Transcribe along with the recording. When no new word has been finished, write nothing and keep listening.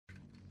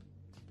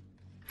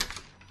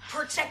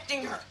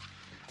protecting her.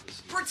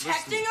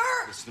 Protecting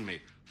her? Listen to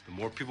me. The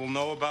more people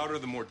know about her,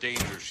 the more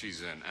danger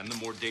she's in. And the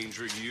more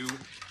danger you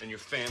and your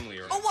family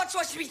are in. Oh, what, so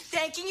I should be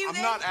thanking you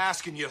then? I'm not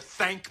asking you to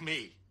thank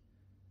me.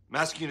 I'm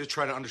asking you to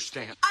try to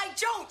understand. I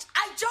don't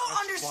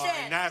understand.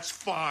 Fine, that's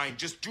fine.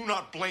 Just do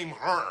not blame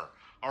her,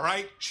 all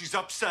right? She's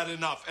upset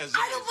enough as it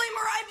I don't is. blame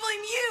her, I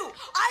blame you.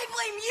 I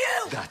blame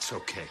you. That's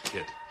okay,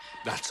 kid.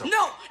 That's okay.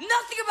 No,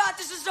 nothing about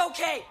this is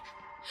okay.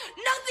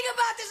 Nothing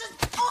about this is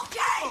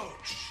okay. Oh,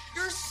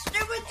 You're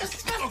stupid,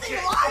 disgusting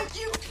okay. liar,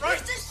 you Right.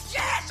 piece of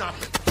shit. Stop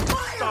it.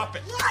 Liar. Stop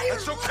it. Liar.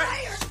 That's okay.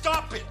 Liar.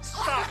 Stop it.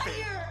 Stop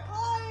it.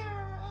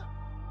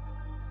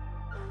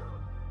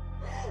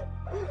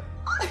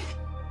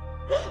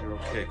 You're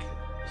okay, kid.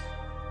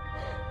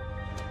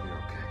 You're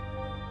okay.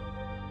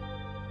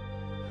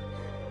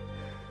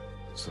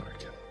 Sorry,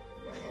 kid.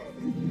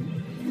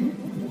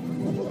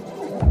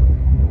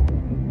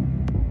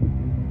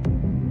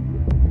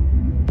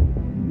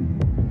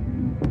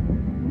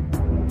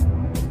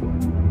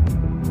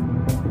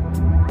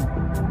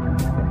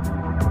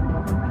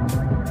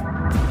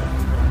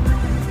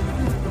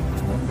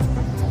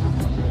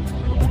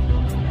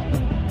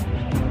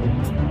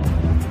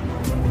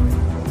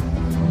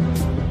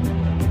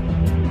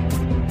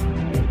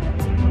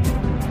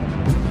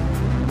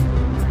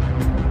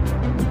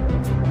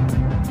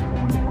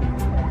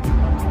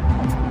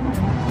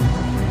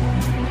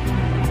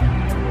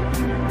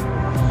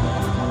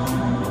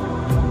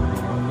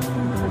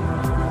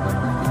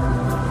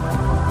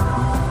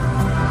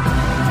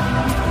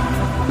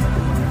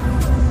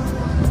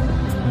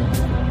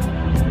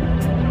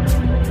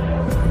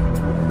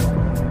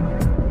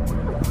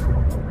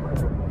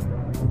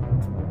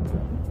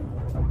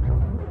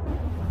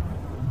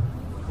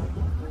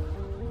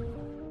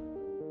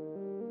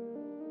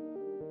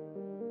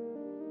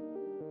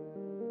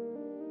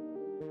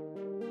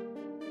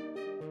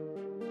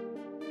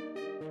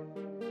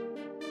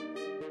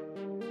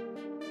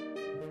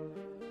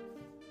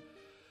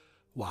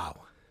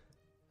 Wow.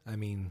 I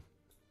mean,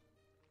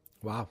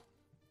 wow.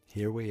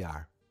 Here we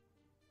are.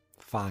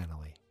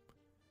 Finally.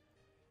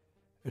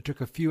 It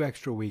took a few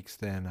extra weeks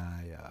than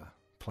I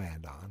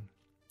planned on.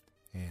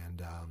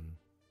 And a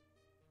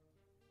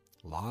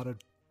lot of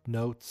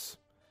notes,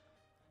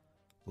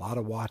 a lot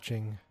of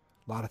watching,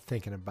 a lot of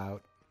thinking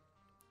about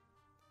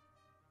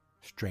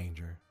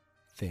Stranger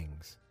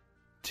Things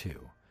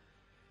 2.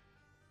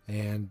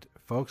 And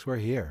folks, we're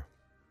here.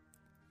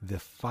 The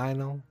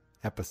final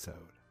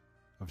episode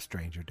of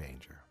Stranger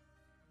Danger.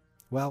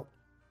 Well,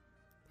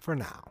 for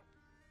now.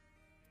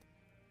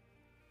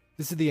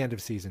 This is the end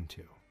of season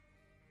 2.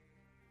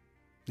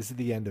 This is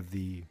the end of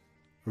the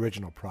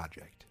original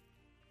project.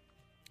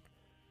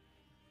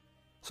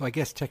 So I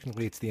guess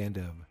technically it's the end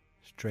of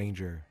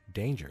Stranger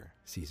Danger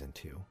season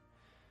 2.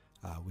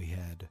 We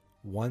had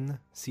one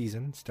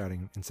season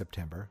starting in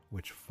September,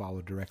 which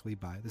followed directly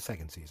by the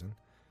second season,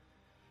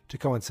 to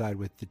coincide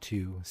with the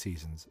 2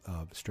 seasons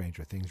of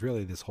Stranger Things.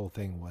 Really, this whole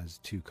thing was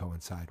to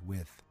coincide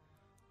with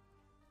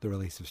the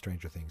release of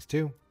Stranger Things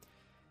 2.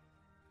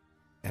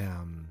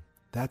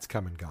 That's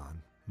come and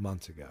gone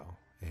months ago.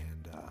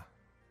 And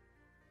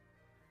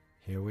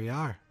here we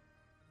are.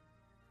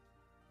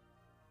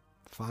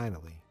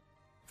 Finally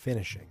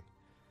finishing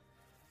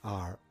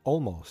our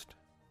almost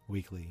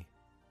weekly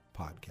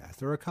podcast.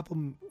 There were a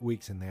couple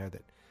weeks in there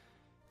that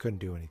couldn't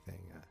do anything.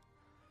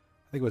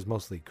 I think it was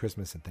mostly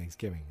Christmas and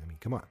Thanksgiving. I mean,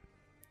 come on.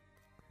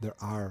 There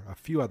are a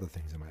few other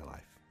things in my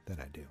life that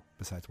I do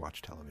besides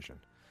watch television.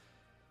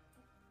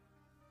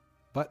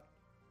 But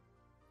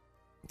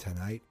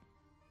tonight,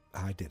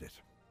 I did it.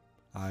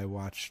 I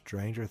watched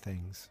Stranger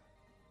Things,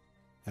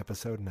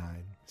 Episode 9,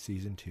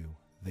 Season 2,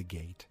 The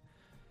Gate.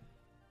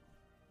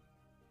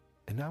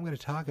 And now I'm going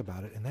to talk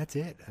about it, and that's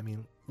it. I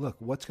mean, look,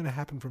 what's going to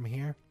happen from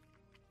here?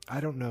 I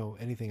don't know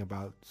anything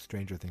about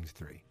Stranger Things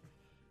 3.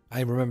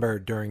 I remember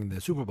during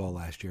the Super Bowl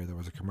last year, there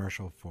was a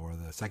commercial for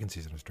the second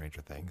season of Stranger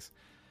Things.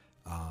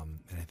 And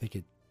I think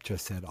it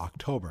just said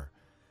October.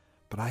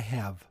 But I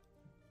have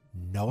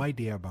no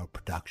idea about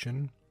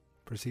production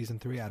for season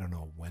 3. I don't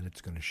know when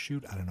it's going to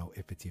shoot. I don't know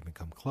if it's even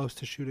come close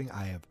to shooting.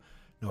 I have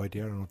no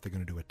idea. I don't know if they're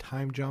going to do a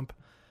time jump.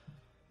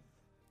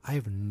 I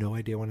have no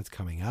idea when it's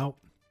coming out.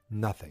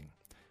 Nothing.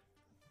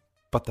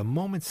 But the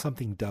moment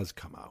something does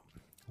come out,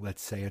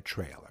 let's say a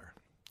trailer,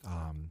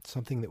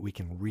 something that we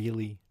can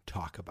really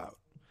talk about,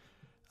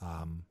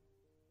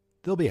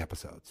 there'll be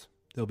episodes.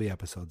 There'll be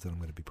episodes that I'm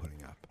going to be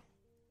putting up.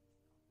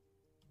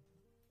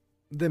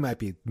 There might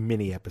be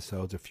mini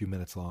episodes, a few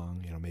minutes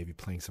long, maybe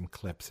playing some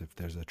clips if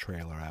there's a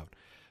trailer out.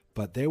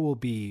 But there will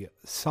be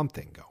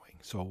something going.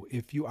 So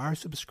if you are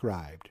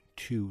subscribed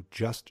to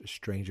Just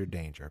Stranger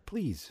Danger,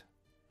 please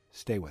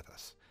stay with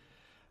us.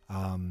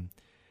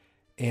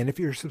 And if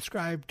you're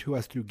subscribed to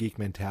us through Geek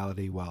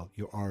Mentality, well,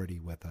 you're already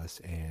with us.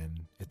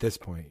 And at this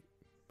point,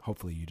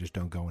 hopefully you just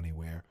don't go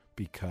anywhere,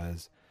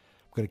 because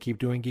I'm going to keep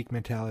doing Geek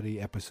Mentality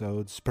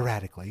episodes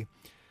sporadically.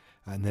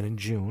 And then in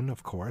June,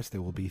 of course,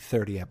 there will be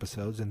 30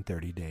 episodes in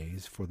 30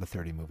 days for the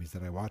 30 movies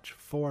that I watch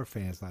for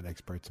Fans Not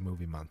Experts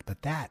Movie Month.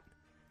 But that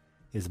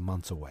is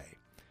months away.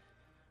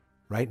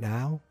 Right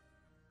now,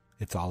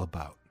 it's all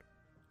about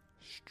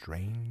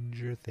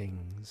Stranger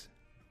Things,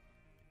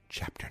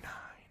 Chapter 9,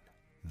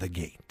 The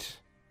Gate.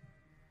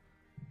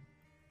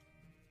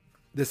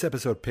 This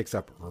episode picks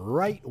up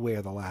right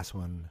where the last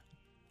one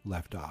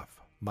left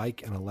off.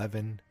 Mike and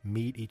Eleven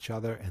meet each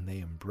other and they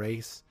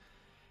embrace.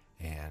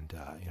 And,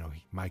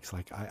 Mike's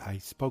like, I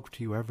spoke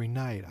to you every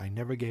night. I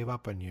never gave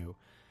up on you.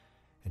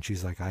 And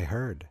she's like, I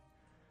heard.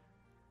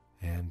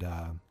 And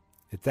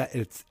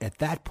it's at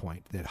that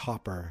point that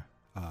Hopper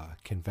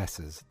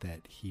confesses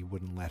that he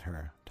wouldn't let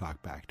her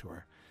talk back to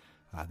her,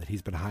 that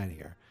he's been hiding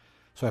her.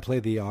 So I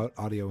played the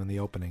audio in the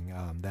opening.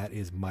 That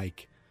is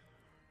Mike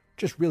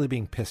just really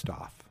being pissed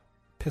off.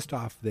 Pissed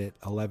off that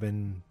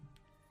Eleven,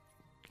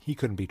 he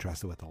couldn't be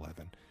trusted with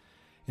Eleven.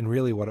 And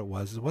really what it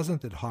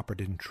wasn't that Hopper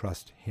didn't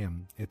trust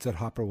him. It's that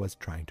Hopper was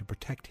trying to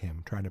protect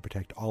him, trying to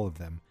protect all of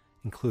them,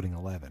 including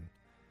Eleven.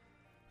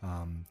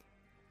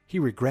 He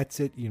regrets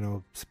it,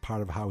 it's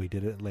part of how he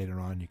did it later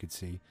on, you could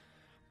see.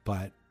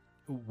 But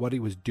what he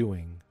was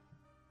doing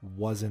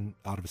wasn't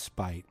out of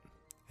spite,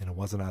 and it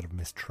wasn't out of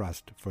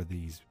mistrust for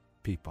these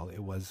people. It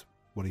was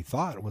what he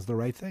thought was the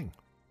right thing.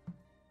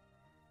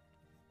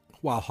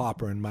 While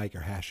Hopper and Mike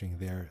are hashing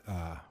their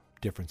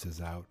differences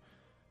out,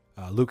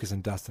 Lucas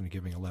and Dustin are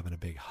giving Eleven a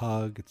big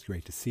hug. It's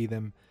great to see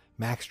them.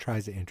 Max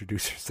tries to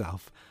introduce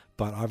herself,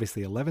 but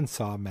obviously Eleven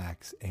saw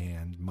Max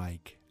and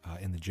Mike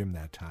in the gym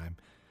that time.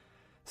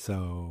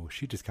 So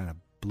she just kind of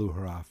blew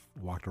her off,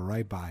 walked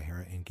right by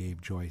her, and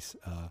gave Joyce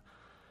a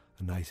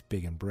nice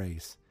big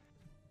embrace.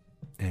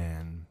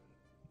 And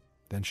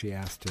then she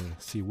asked to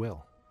see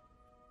Will.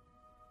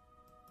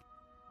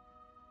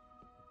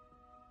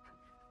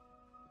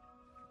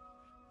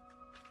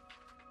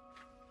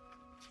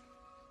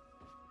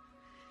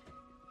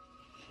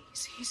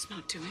 He's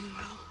not doing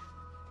well.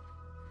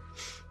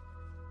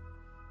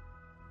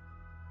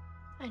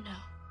 I know.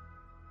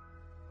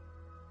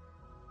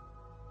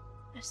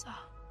 I saw.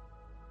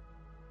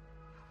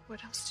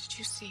 What else did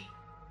you see?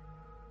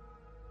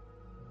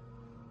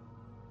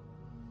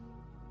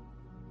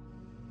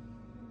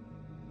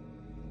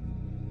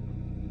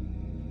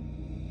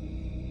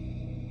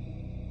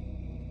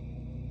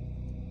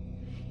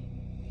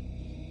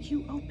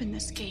 You opened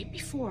this gate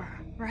before,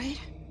 right?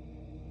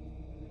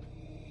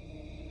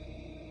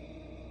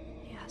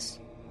 Yes.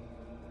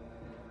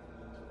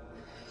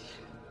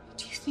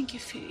 Do you think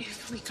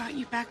if we got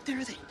you back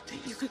there that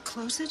you could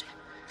close it?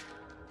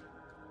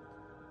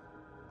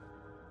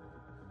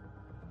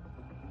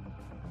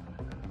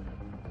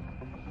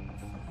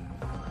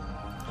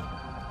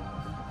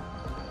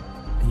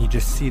 And you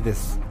just see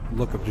this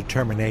look of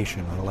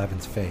determination on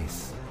Eleven's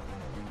face.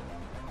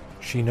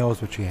 She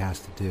knows what she has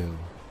to do.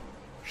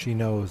 She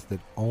knows that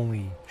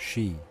only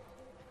she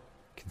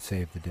can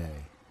save the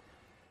day.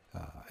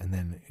 And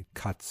then it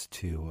cuts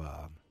to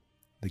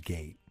the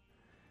gate,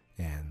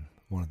 and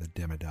one of the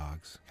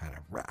demodogs kind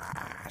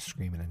of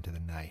screaming into the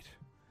night.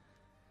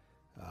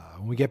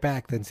 When we get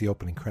back, then it's the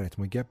opening credits.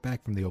 When we get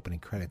back from the opening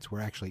credits,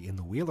 we're actually in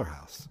the Wheeler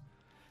house.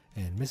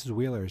 And Mrs.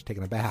 Wheeler is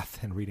taking a bath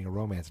and reading a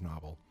romance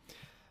novel.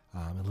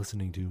 And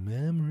listening to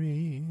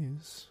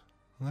memories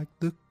like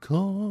the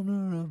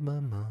corner of my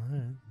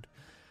mind.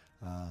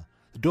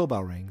 The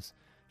doorbell rings.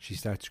 She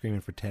starts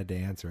screaming for Ted to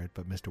answer it,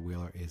 but Mr.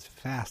 Wheeler is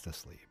fast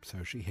asleep.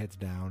 So she heads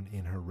down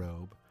in her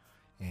robe.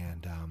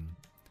 And,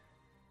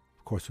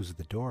 of course, who's at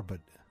the door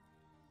but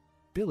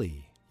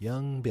Billy,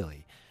 young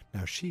Billy.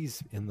 Now,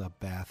 she's in the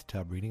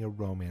bathtub reading a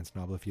romance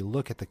novel. If you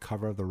look at the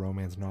cover of the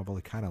romance novel,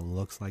 it kind of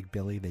looks like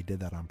Billy. They did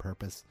that on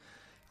purpose.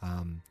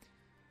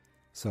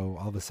 So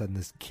all of a sudden,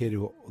 this kid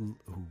who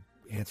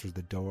answers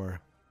the door,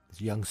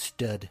 this young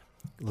stud,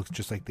 looks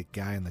just like the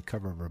guy on the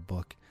cover of her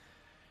book.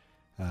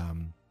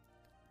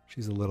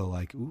 She's a little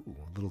like, a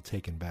little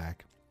taken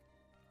back.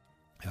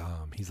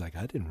 He's like,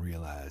 I didn't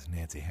realize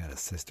Nancy had a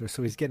sister.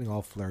 So he's getting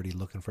all flirty,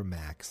 looking for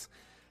Max.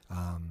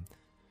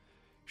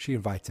 She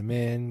invites him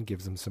in,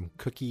 gives him some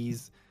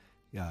cookies,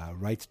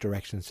 writes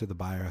directions to the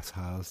Byers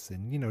house.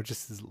 And,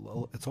 just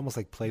it's almost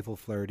like playful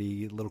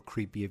flirty, a little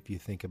creepy if you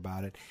think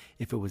about it.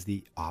 If it was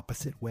the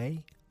opposite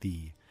way,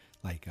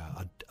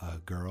 a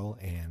girl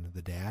and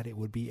the dad, it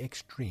would be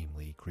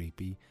extremely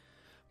creepy.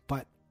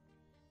 But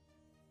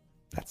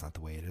that's not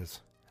the way it is.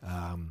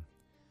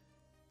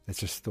 It's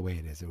just the way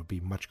it is. It would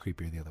be much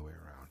creepier the other way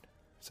around.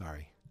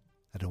 Sorry.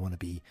 I don't want to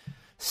be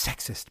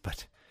sexist,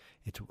 but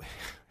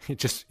it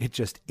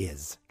just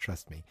is.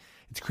 Trust me.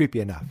 It's creepy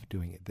enough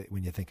doing it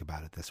when you think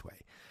about it this way.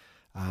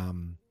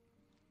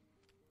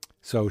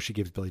 So she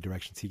gives Billy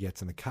directions. He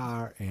gets in the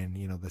car, and,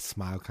 the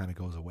smile kind of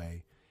goes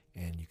away,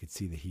 and you can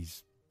see that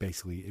he's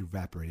basically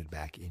evaporated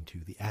back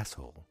into the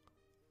asshole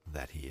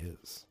that he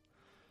is.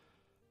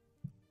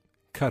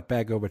 Cut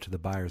back over to the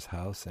Byers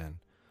house, and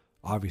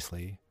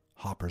obviously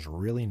Hopper's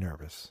really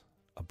nervous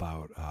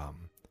about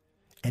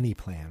any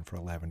plan for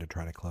 11 to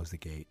try to close the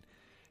gate.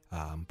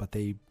 But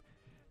they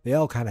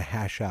all kind of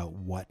hash out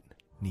what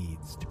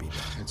needs to be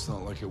done. It's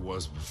not like it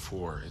was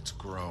before. It's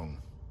grown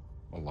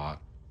a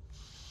lot.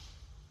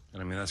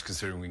 And I mean, that's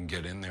considering we can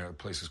get in there. The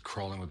place is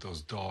crawling with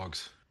those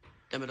dogs.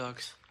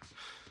 Demodogs.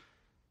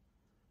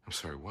 I'm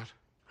sorry, what?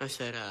 I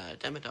said,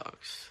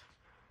 Demodogs.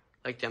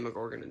 Like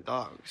Demogorgon and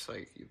dogs.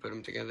 Like, you put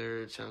them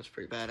together, it sounds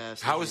pretty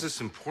badass. How is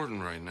this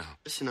important right now?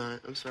 It's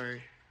not. I'm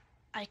sorry.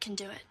 I can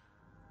do it.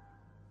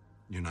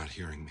 You're not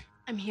hearing me.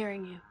 I'm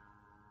hearing you.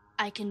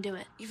 I can do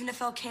it. Even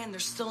if Elle can,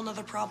 there's still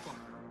another problem.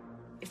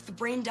 If the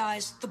brain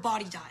dies, the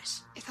body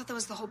dies. I thought that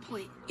was the whole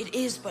point. It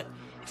is, but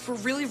if we're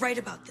really right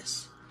about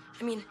this,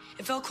 I mean,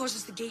 if Elle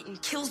closes the gate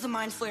and kills the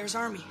Mind Flayer's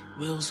army,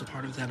 Will's a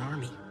part of that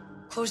army.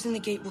 closing the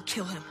gate will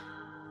kill him.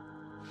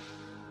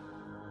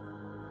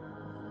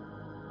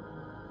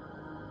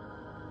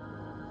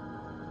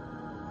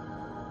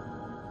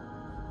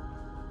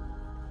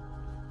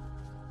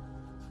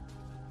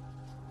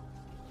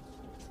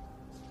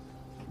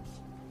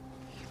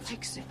 He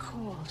likes it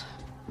cold.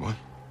 What?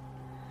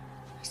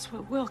 That's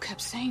what Will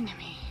kept saying to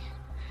me.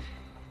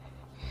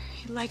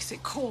 He likes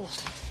it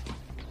cold.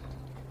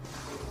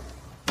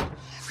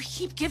 We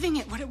keep giving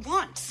it what it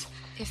wants.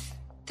 If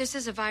this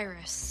is a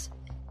virus,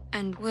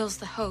 and Will's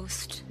the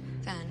host,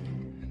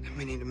 then... Then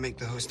we need to make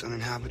the host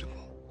uninhabitable.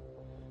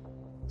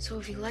 So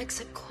if he likes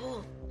it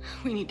cold...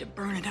 We need to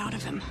burn it out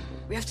of him.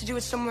 We have to do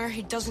it somewhere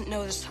he doesn't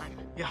know this time.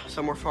 Yeah,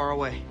 somewhere far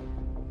away.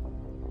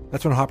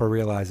 That's when Hopper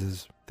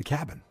realizes the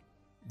cabin.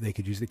 They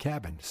could use the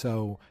cabin.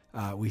 So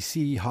we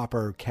see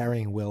Hopper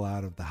carrying Will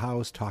out of the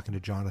house, talking to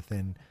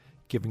Jonathan,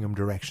 giving him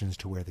directions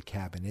to where the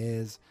cabin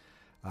is.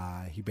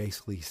 He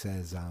basically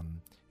says,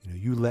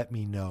 you let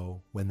me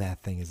know when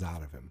that thing is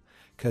out of him.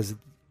 Because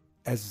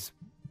as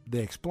they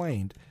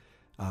explained,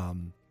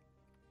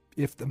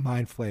 if the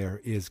Mind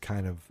Flayer is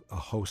kind of a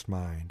host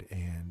mind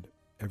and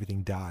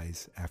everything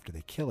dies after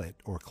they kill it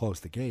or close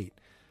the gate,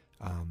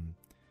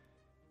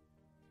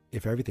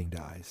 if everything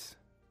dies,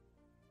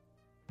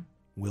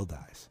 Will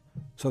dies.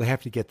 So they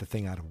have to get the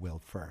thing out of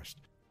Will first.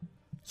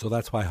 So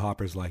that's why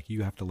Hopper's like,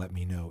 you have to let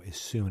me know as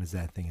soon as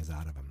that thing is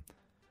out of him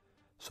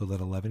so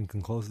that 11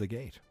 can close the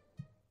gate.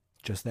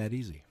 Just that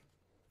easy.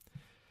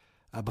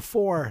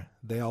 Before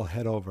they all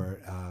head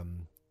over,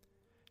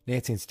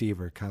 Nancy and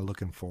Steve are kind of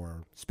looking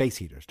for space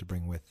heaters to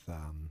bring with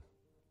them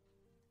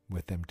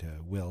to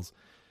Will's.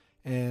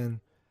 And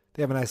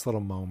they have a nice little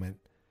moment.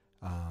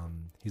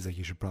 He's like,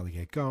 you should probably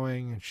get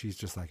going. And she's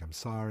just like, I'm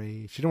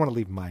sorry. She didn't want to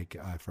leave Mike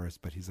at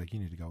first, but he's like, you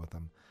need to go with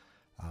him.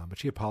 But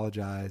she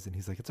apologized, and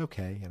he's like, it's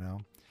okay,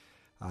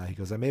 He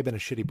goes, I may have been a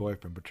shitty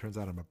boyfriend, but turns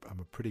out I'm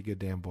a pretty good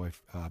damn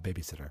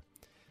babysitter.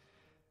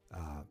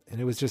 And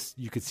it was just,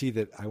 you could see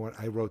that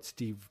I wrote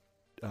Steve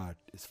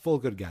is full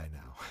good guy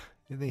now.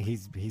 I think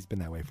he's been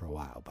that way for a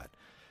while, but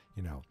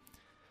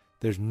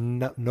there's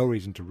no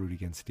reason to root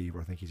against Steve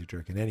or think he's a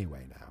jerk in any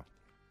way now.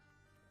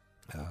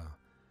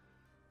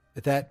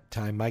 At that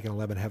time, Mike and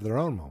 11 have their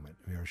own moment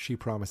where she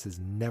promises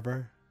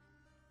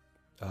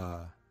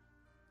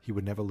he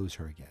would never lose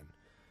her again.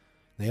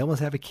 They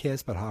almost have a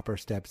kiss, but Hopper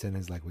steps in and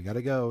is like, we got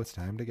to go. It's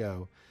time to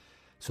go.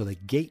 So the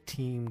gate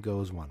team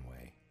goes one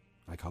way.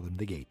 I call them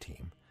the gate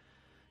team.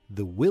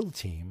 The Will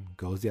team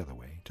goes the other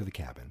way to the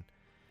cabin.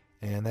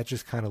 And that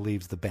just kind of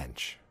leaves the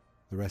bench.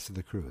 The rest of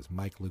the crew is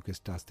Mike, Lucas,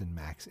 Dustin,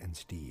 Max, and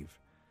Steve.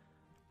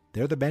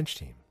 They're the bench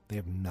team. They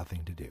have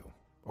nothing to do.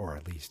 Or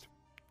at least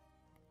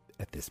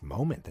at this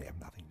moment, they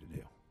have nothing to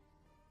do.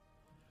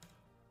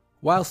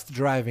 Whilst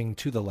driving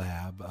to the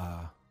lab,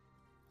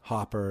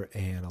 Hopper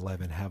and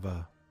 11 have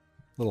a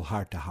little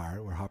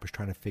heart-to-heart where Hopper's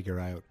trying to figure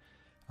out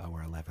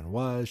where 11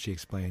 was. She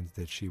explains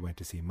that she went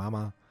to see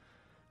Mama,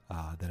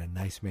 that a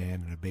nice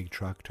man in a big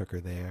truck took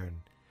her there.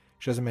 And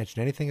she doesn't mention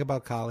anything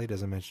about Kali,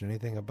 doesn't mention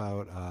anything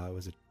about,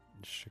 was it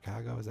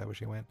Chicago? Is that where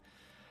she went?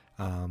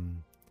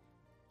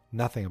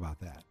 Nothing about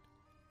that.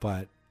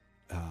 But,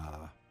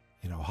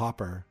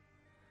 Hopper,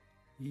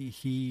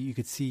 you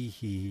could see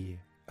he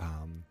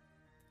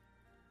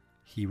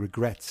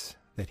regrets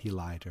that he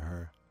lied to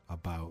her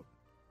about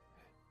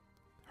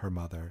her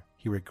mother.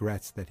 He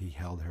regrets that he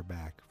held her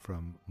back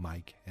from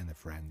Mike and the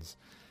friends.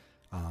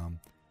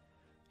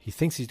 He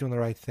thinks he's doing the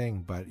right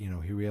thing, but,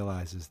 he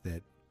realizes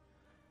that,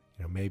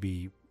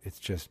 maybe it's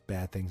just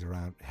bad things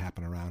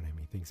happen around him.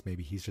 He thinks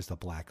maybe he's just a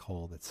black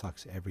hole that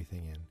sucks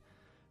everything in.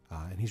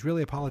 And he's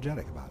really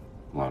apologetic about it.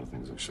 A lot of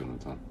things I shouldn't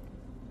have done.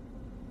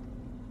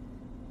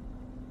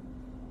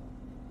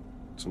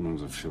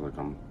 Sometimes I feel like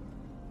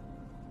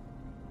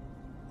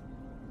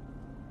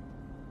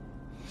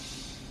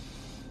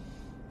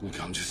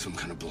I'm just some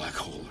kind of black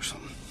hole or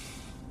something.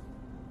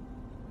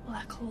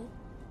 Black hole?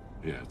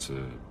 Yeah, it's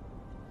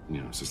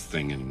it's this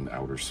thing in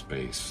outer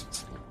space.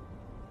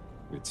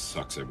 It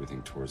sucks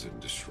everything towards it and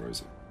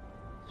destroys it.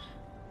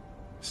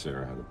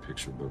 Sarah had a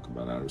picture book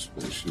about outer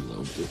space. She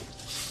loved it.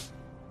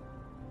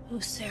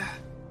 Who's Sarah?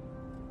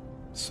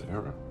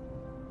 Sarah?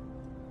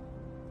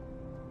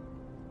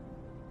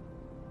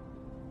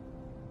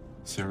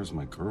 Sarah's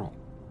my girl.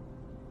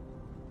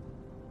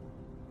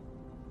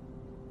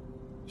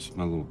 She's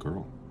my little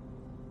girl.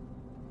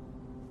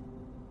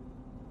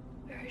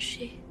 Where is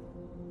she?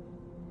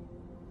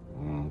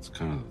 Well, that's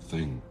kind of the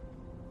thing,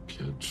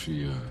 kid.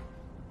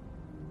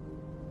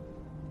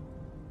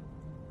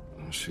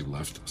 She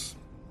left us.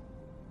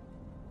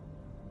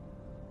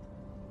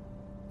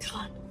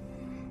 Gone.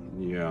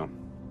 Yeah.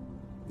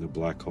 The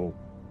black hole.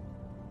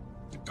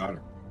 It got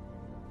her.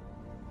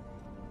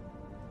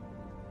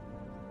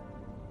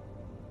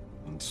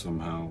 And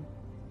somehow,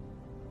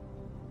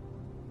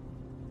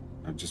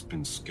 I've just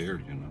been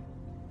scared, you know?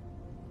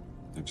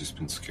 I've just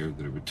been scared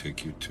that it would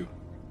take you too.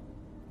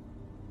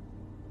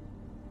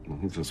 I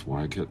think that's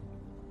why I get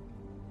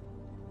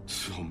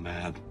so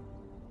mad.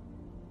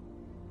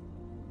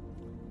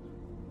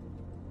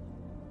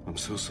 I'm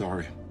so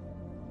sorry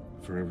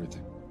for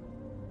everything.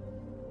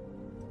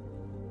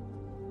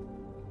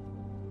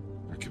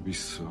 I could be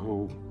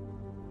so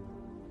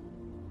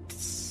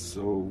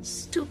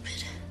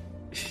Stupid.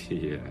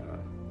 Yeah.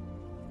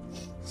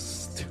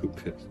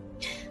 Stupid.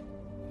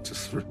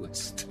 Just really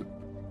stupid.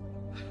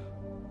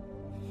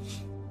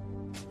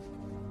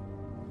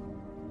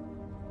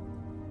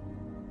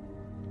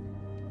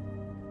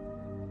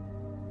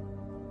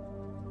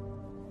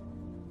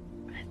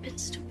 I've been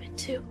stupid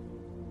too.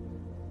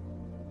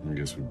 I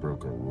guess we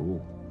broke a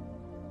rule.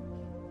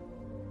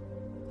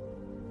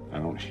 I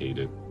don't hate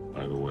it,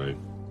 by the way.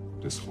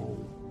 This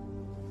whole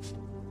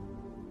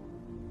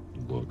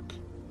look.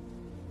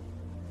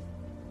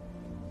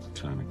 It's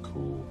kind of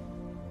cool.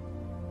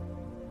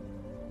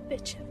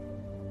 Bitch.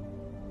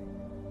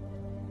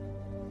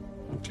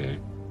 Okay,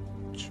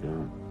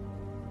 sure.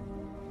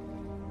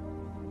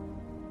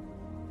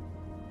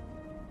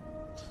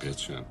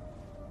 Bitchin'.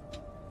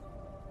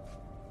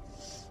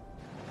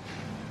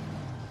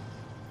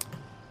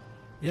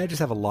 Yeah, I just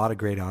have a lot of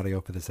great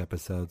audio for this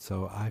episode,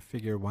 so I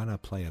figure why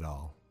not play it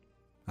all?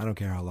 I don't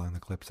care how long the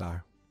clips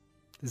are.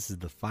 This is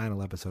the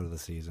final episode of the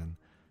season.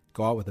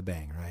 Go out with a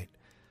bang, right?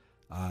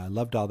 I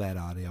loved all that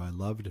audio. I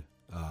loved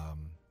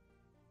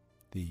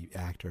the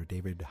actor,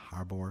 David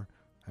Harbour,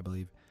 I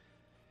believe.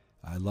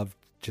 I loved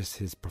just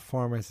his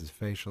performance, his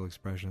facial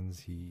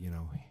expressions.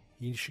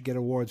 He should get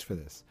awards for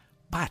this.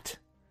 But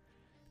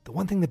the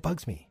one thing that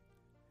bugs me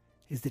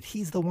is that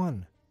he's the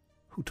one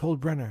who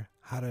told Brenner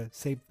how to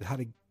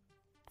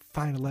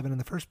find Eleven in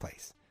the first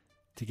place,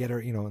 to get her,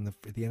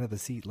 at the end of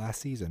the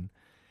last season.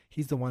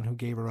 He's the one who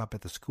gave her up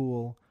at the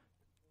school,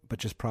 but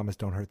just promised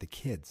don't hurt the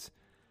kids.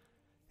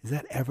 Is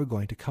that ever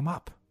going to come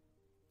up?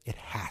 It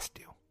has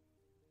to.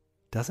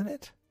 Doesn't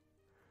it?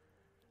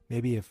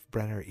 Maybe if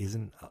Brenner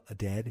isn't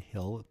dead,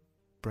 he'll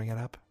bring it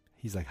up.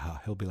 He's like,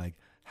 he'll be like,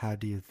 how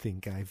do you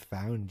think I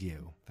found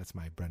you? That's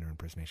my Brenner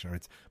impersonation. Or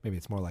maybe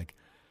it's more like,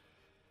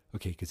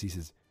 okay, because he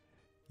says,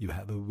 you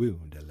have a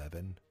wound,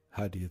 11.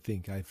 How do you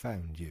think I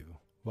found you?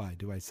 Why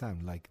do I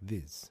sound like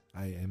this?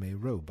 I am a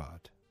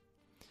robot.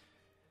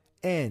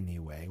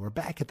 Anyway, we're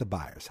back at the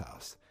Byers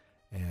house.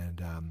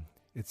 And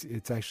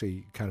it's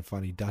actually kind of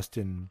funny.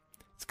 Dustin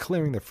is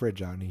clearing the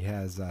fridge out, and he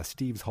has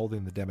Steve's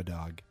holding the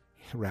Demodog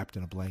wrapped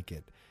in a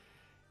blanket.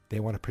 They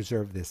want to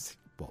preserve this.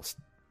 Well,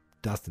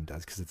 Dustin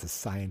does, because it's a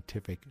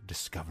scientific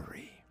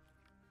discovery.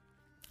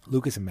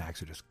 Lucas and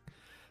Max are just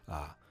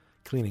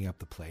cleaning up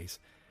the place.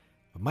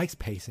 But Mike's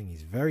pacing.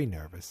 He's very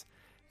nervous.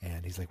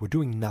 And he's like, we're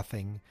doing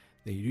nothing.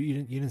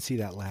 You didn't see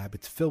that lab.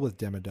 It's filled with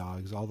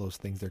Demodogs. All those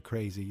things, they're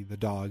crazy. The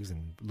dogs.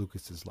 And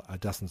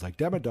Dustin's like,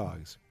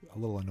 Demodogs. A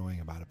little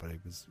annoying about it, but it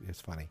was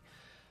funny.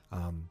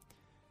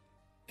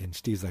 And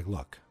Steve's like,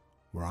 look,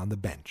 we're on the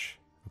bench.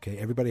 Okay,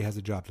 everybody has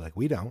a job. They're like,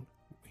 we don't.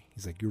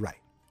 He's like, you're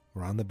right.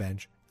 We're on the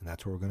bench, and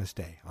that's where we're going to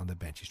stay, on the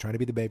bench. He's trying to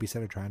be the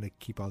babysitter, trying to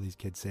keep all these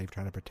kids safe,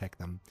 trying to protect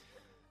them.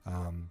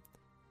 But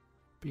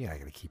you're not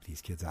going to keep these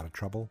kids out of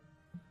trouble.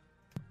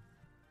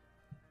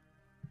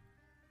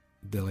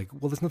 They're like,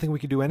 well, there's nothing we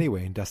can do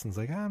anyway. And Dustin's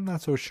like, I'm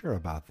not so sure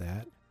about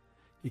that.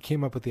 He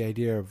came up with the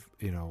idea of,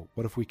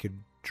 what if we could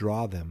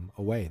draw them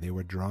away? They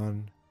were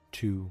drawn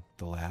to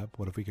the lab.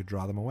 What if we could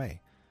draw them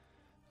away?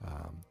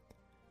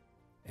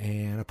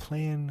 And a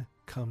plan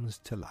comes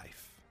to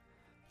life.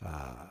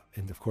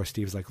 And of course,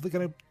 Steve's like,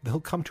 they'll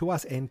come to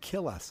us and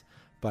kill us.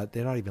 But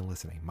they're not even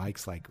listening.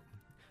 Mike's like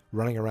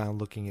running around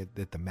looking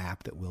at the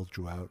map that Will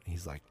drew out.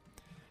 He's like,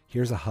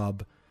 here's a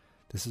hub.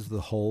 This is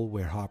the hole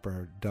where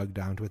Hopper dug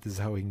down to it. This is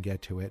how we can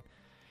get to it.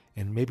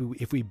 And maybe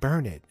if we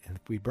burn it,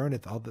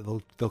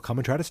 they'll come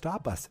and try to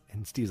stop us.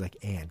 And Steve's like,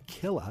 and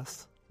kill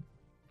us.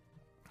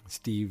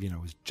 Steve,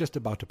 was just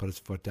about to put his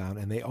foot down,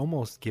 and they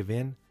almost give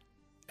in.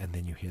 And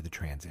then you hear the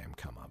Trans Am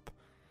come up.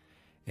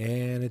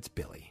 And it's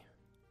Billy.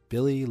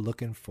 Billy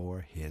looking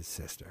for his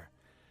sister.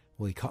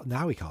 Well,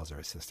 now he calls her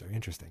his sister.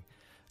 Interesting.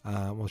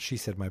 Well, she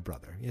said my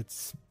brother.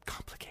 It's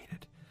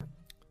complicated.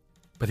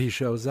 But he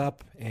shows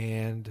up,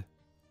 and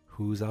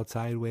who's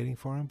outside waiting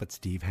for him but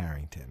Steve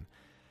Harrington?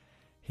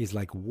 He's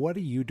like, what are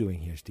you doing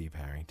here, Steve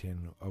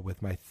Harrington,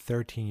 with my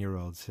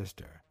 13-year-old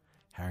sister?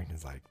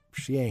 Harrington's like,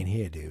 she ain't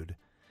here, dude.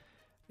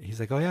 He's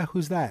like, oh yeah,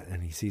 who's that?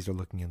 And he sees her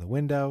looking in the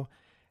window,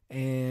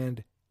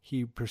 and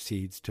he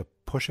proceeds to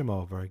push him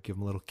over, give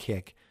him a little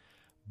kick,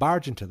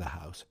 barge into the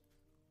house,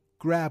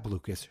 grab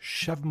Lucas,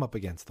 shove him up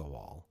against the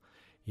wall.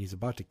 He's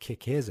about to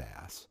kick his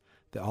ass.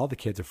 All the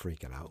kids are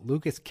freaking out.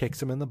 Lucas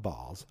kicks him in the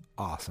balls.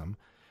 Awesome.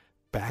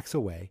 Backs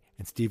away,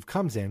 and Steve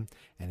comes in,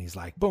 and he's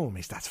like, boom,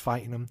 he starts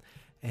fighting him.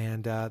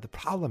 And the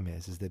problem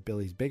is that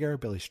Billy's bigger,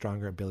 Billy's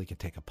stronger, and Billy can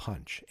take a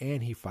punch.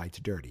 And he fights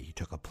dirty. He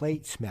took a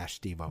plate, smashed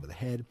Steve over the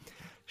head.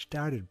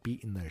 started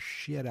beating the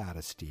shit out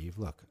of Steve.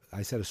 Look,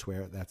 I said a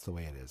swear. That's the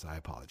way it is. I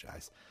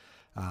apologize.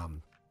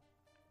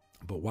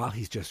 But while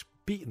he's just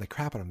beating the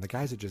crap out of him, the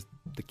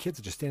kids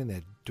are just standing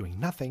there doing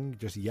nothing,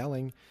 just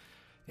yelling.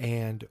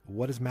 And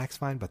what does Max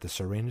find but the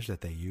syringe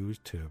that they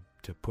used to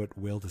put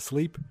Will to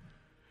sleep?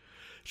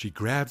 She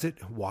grabs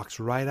it, walks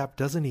right up,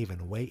 doesn't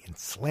even wait, and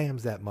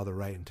slams that mother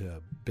right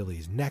into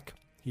Billy's neck.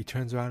 He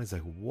turns around, he's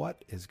like,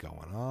 what is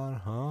going on,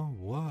 huh?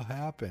 What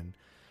happened?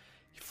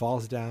 He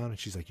falls down, and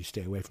she's like, you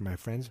stay away from my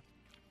friends.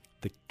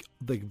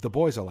 The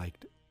boys are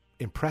like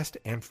impressed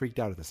and freaked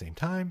out at the same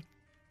time.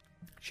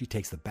 She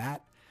takes the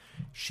bat.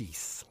 She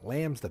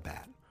slams the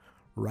bat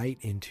right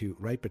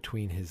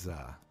between his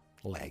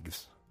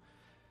legs.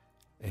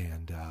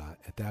 And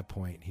at that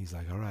point, he's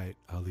like, all right,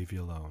 I'll leave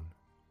you alone.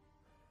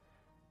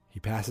 He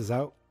passes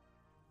out,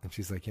 and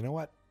she's like, you know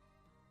what?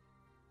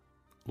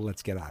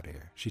 Let's get out of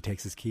here. She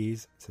takes his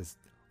keys, says,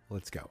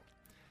 let's go.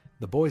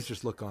 The boys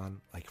just look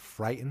on like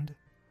frightened,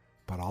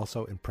 but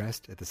also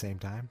impressed at the same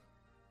time.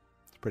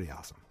 It's pretty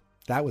awesome.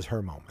 That was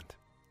her moment.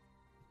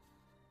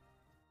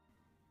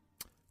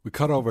 We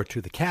cut over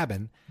to the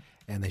cabin,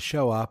 and they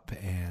show up,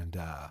 and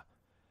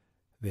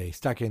they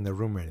start getting the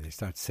room ready. They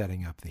start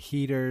setting up the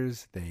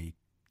heaters. They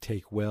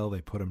take Will.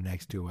 They put him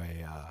next to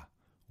a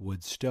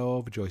wood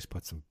stove. Joyce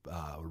puts some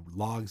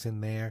logs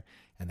in there,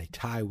 and they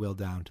tie Will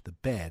down to the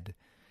bed.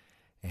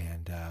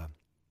 And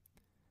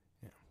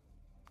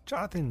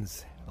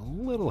Jonathan's a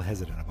little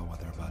hesitant about what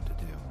they're about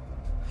to do.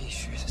 Are you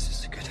sure this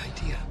is a good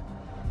idea?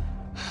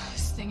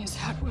 This thing has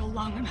had Will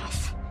long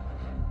enough.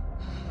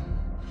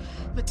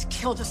 Let's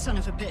kill the son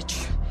of a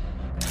bitch.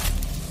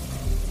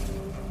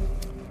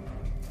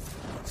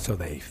 So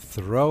they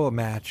throw a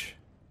match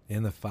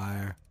in the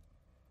fire,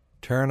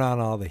 turn on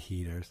all the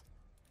heaters,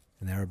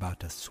 and they're about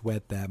to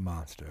sweat that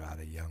monster out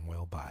of young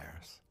Will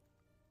Byers.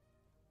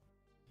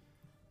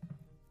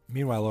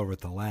 Meanwhile, over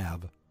at the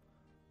lab,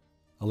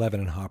 Eleven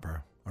and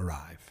Hopper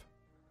arrive.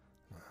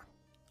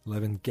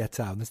 Eleven gets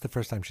out, and this is the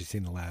first time she's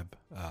seen the lab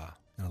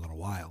in a little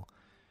while.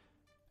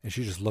 And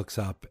she just looks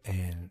up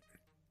and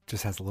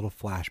just has a little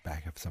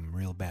flashback of some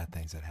real bad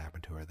things that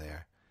happened to her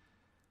there.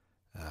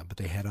 But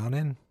they head on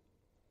in.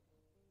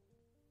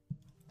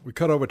 We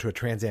cut over to a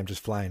Trans Am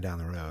just flying down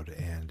the road,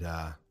 and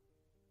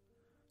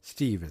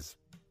Steve is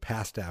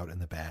passed out in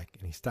the back,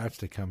 and he starts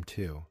to come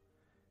to.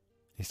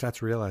 He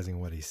starts realizing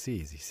what he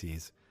sees. He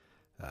sees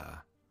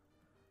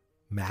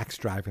Max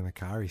driving the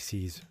car. He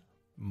sees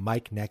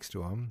Mike next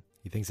to him.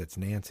 He thinks it's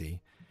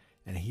Nancy,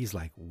 and he's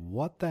like,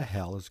 what the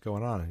hell is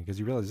going on? Because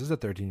he realizes this is a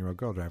 13-year-old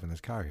girl driving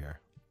this car here.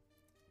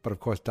 But, of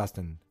course,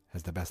 Dustin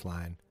has the best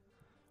line,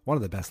 one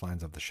of the best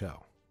lines of the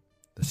show.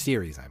 The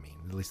series, I mean,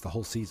 at least the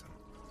whole season.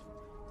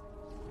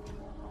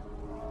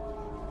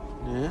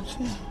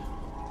 Nancy?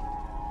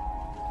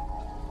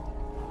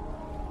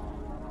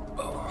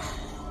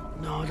 Oh.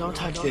 No, don't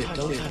touch it.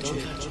 Don't touch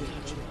it.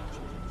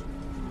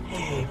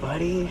 Hey,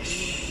 buddy.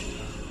 Shh.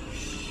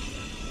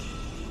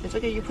 It's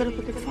okay. You put up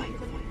a good fight.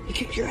 You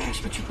kicked your ass,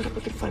 but you put up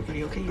a good fight,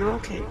 buddy. Okay, you're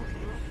okay.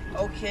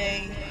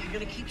 Okay, you're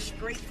gonna keep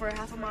straight for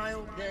half a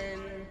mile, then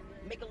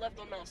make a left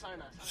on Mount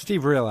Sinai.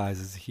 Steve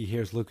realizes, he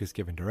hears Lucas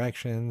giving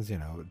directions. You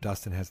know,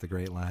 Dustin has the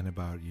great line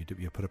about you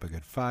put up a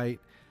good fight.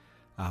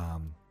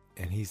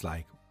 And he's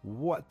like,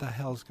 what the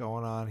hell's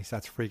going on? He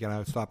starts freaking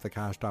out. Stop the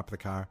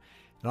car.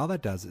 And all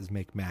that does is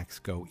make Max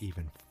go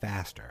even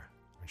faster.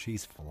 And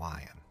she's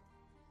flying.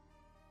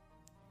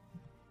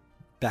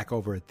 Back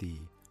over at the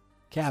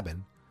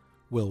cabin,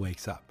 Will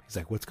wakes up. He's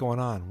like, what's going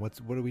on?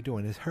 What are we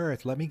doing? It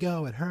hurts. Let me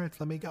go. It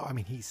hurts. Let me go. I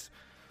mean, he's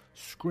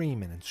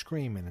screaming and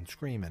screaming and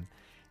screaming.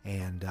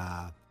 And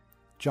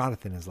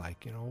Jonathan is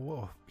like, you know,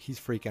 whoa, he's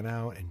freaking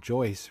out. And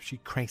Joyce, she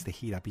cranks the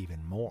heat up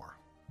even more.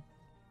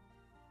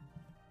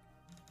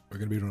 We're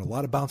going to be doing a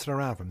lot of bouncing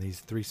around from these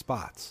three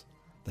spots.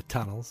 The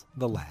tunnels,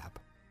 the lab,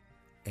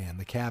 and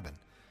the cabin.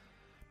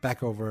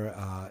 Back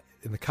over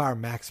in the car,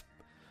 Max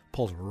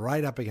pulls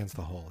right up against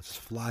the hole. It just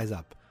flies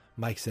up.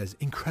 Mike says,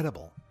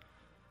 incredible.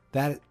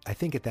 That, I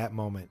think at that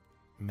moment,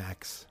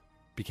 Max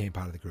became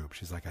part of the group.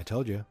 She's like, I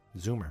told you,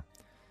 Zoomer.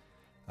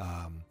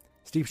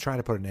 Steve's trying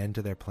to put an end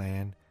to their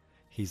plan.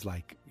 He's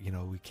like, you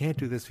know, we can't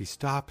do this. We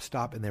stop.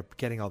 And they're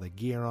getting all the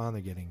gear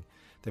on.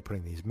 They're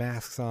putting these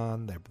masks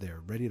on.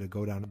 They're ready to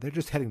go down. They're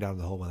just heading down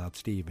to the hole without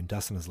Steve. And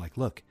Dustin is like,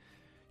 look,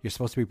 you're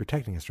supposed to be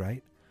protecting us,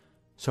 right?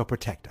 So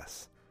protect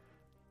us.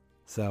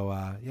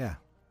 So, yeah,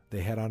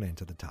 they head on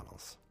into the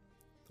tunnels.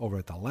 Over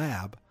at the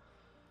lab,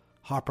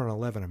 Hopper and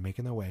Eleven are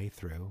making their way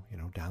through, you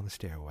know, down the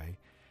stairway.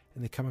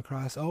 And they come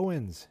across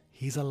Owens.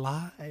 He's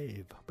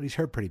alive, but he's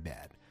hurt pretty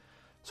bad.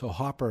 So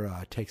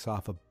Hopper takes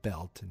off a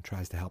belt and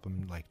tries to help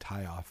him, like,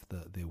 tie off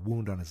the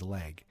wound on his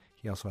leg.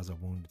 He also has a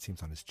wound, it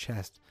seems, on his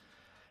chest.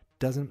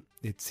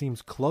 It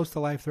seems close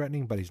to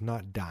life-threatening, but he's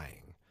not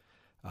dying.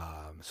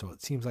 So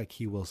it seems like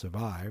he will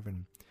survive.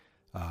 And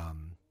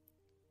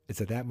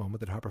it's at that moment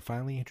that Hopper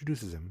finally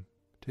introduces him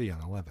to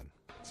young Eleven.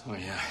 Oh,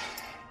 yeah.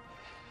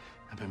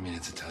 I've been meaning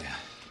to tell you.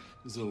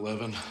 This is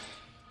 11.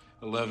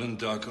 11,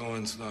 Doc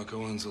Owens,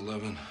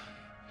 11.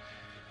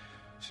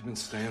 She's been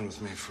staying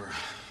with me for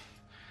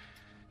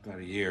About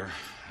a year,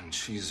 and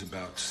she's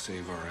about to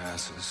save our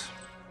asses.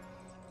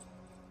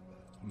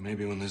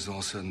 Maybe when this is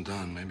all said and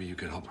done, maybe you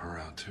could help her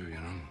out too, you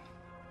know?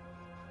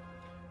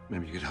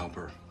 Maybe you could help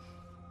her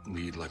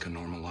lead like a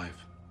normal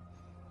life.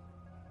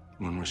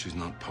 One where she's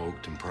not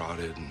poked and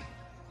prodded and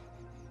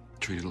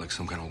treated like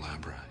some kind of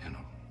lab rat, you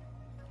know?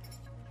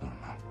 I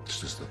don't know. It's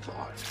just a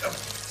thought.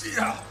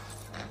 Yeah.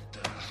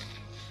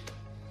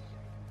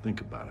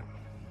 Think about it.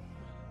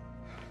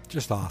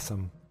 Just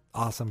awesome.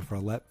 Awesome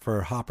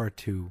for Hopper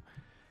to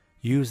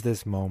use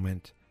this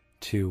moment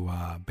to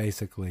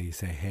basically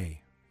say,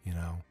 hey, you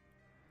know,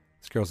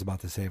 this girl's about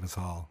to save us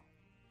all.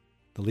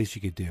 The least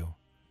you could do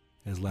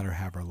is let her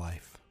have her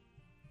life.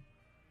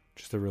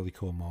 Just a really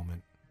cool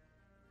moment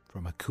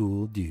from a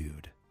cool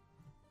dude.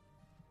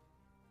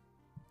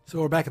 So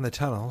we're back in the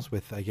tunnels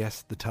with, I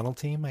guess, the tunnel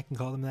team. I can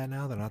call them that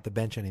now. They're not the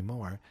bench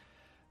anymore.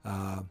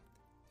 And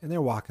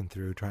they're walking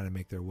through, trying to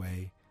make their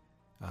way.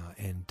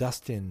 And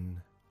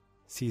Dustin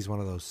sees one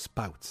of those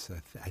spouts.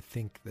 I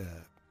think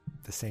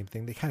the same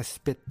thing. They kind of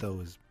spit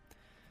those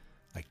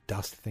like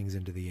dust things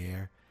into the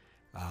air.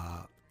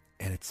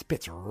 And it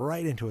spits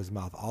right into his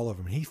mouth all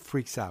over him. And he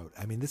freaks out.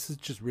 I mean, this is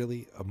just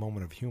really a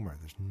moment of humor.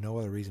 There's no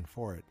other reason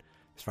for it,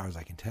 as far as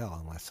I can tell,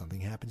 unless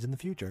something happens in the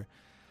future.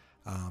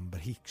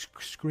 But he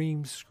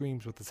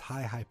screams with this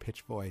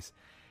high-pitched voice.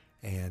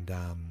 And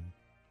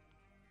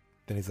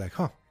then he's like,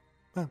 well,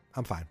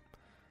 I'm fine.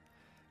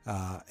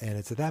 And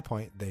it's at that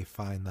point they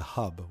find the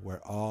hub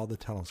where all the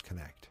tunnels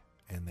connect.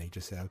 And they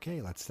just say,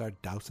 okay, let's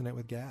start dousing it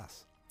with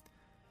gas.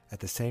 At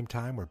the same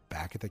time, we're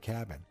back at the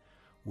cabin.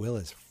 Will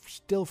is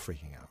still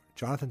freaking out.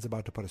 Jonathan's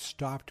about to put a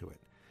stop to it.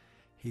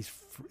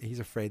 He's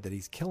afraid that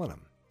he's killing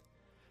him.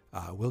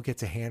 Will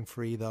gets a hand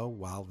free, though,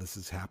 while this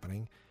is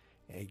happening.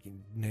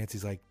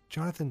 Nancy's like,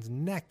 Will's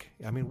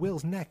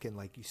neck. And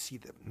like you see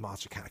the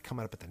monster kind of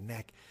coming up at the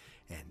neck.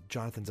 And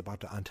Jonathan's about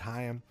to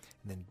untie him.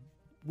 And then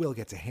Will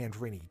gets a hand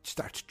free and he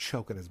starts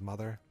choking his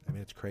mother. I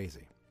mean, it's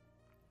crazy.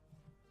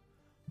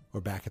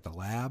 We're back at the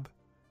lab.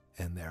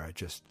 And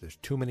there's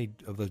too many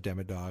of those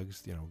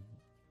demodogs. You know,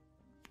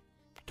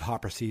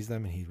 Hopper sees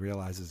them and he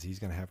realizes he's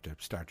going to have to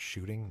start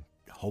shooting.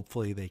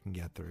 Hopefully they can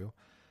get through.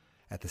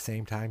 At the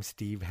same time,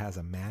 Steve has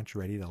a match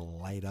ready to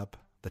light up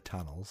the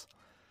tunnels.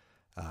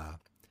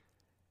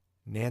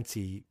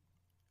 Nancy,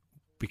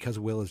 because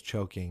Will is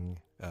choking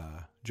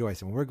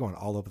Joyce, and we're going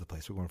all over the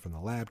place. We're going from the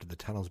lab to the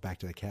tunnels back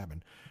to the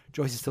cabin.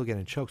 Joyce is still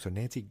getting choked, so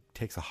Nancy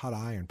takes a hot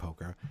iron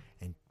poker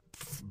and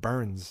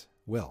burns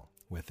Will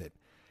with it.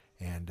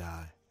 And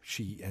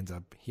he ends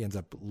up,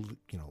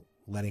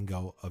 letting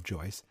go of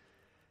Joyce.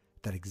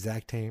 That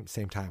exact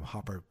same time,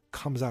 Hopper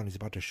comes out and he's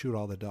about to shoot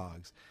all the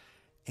dogs.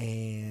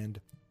 And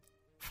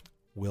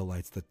Will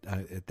lights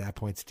at that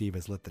point, Steve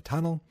has lit the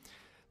tunnel.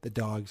 The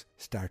dogs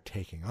start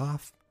taking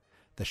off.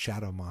 The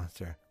shadow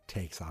monster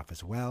takes off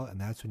as well.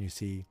 And that's when you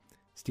see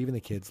Steve and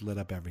the kids lit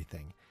up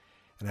everything.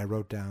 And I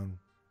wrote down,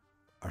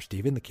 are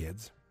Steve and the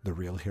kids the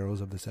real heroes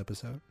of this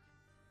episode?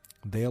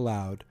 They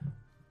allowed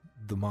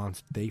the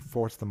monster, they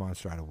forced the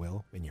monster out of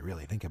Will, when you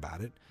really think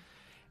about it.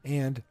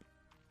 And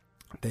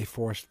they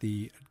forced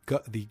the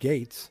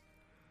gates,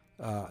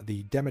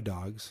 the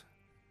demodogs,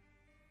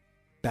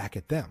 back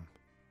at them.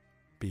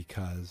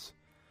 Because,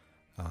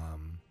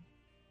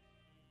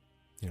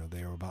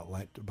 they were about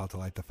to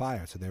light the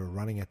fire, so they were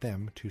running at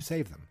them to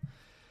save them.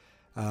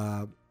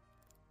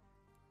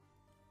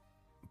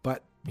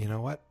 But you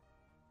know what?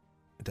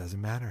 It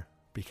doesn't matter,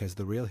 because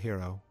the real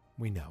hero,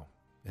 we know,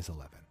 is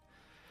 11.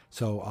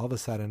 So all of a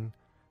sudden,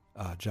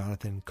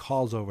 Jonathan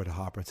calls over to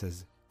Hopper and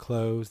says,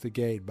 close the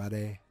gate,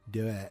 buddy.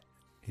 Do it.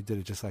 He did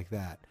it just like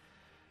that.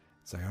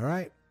 It's like, all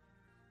right.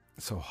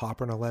 So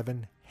Hopper and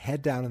 11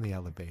 head down in the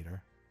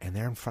elevator, and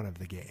they're in front of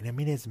the gate. And I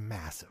mean, it's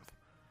massive.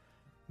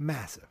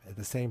 Massive. At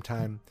the same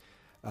time,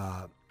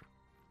 the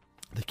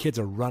kids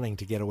are running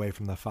to get away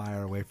from the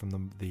fire, away from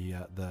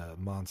the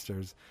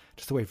monsters,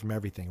 just away from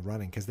everything,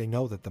 running, because they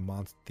know that the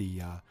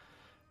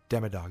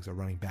demodogs are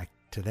running back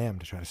to them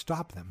to try to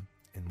stop them.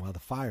 And while the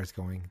fire's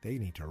going, they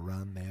need to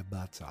run their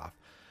butts off.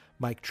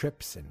 Mike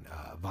trips, and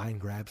Vine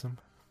grabs him.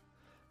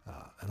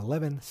 And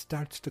 11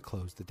 starts to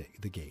close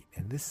the gate.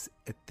 And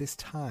at this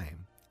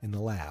time in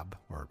the lab,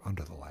 or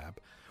under the lab,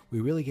 we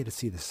really get to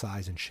see the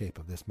size and shape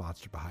of this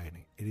monster behind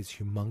it. It is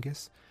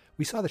humongous.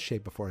 We saw the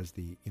shape before as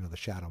the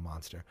shadow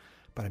monster.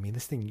 But I mean,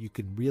 this thing you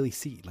can really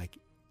see. Like,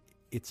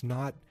 it's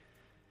not,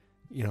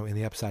 in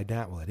the upside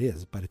down. Well, it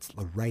is, but it's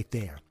right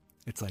there.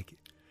 It's like,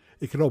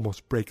 it can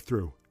almost break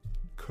through.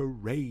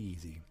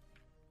 Crazy.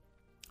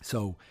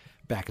 So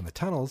back in the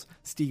tunnels,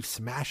 Steve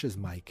smashes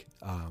Mike.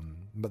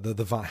 But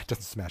the vine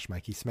doesn't smash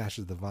Mike. He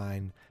smashes the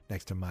vine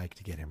next to Mike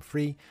to get him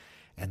free.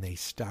 And they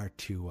start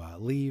to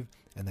leave.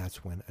 And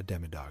that's when a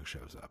demodog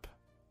shows up.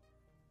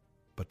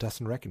 But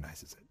Dustin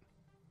recognizes it.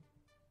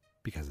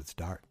 Because it's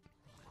Dart.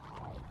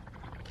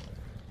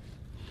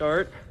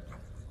 Dart?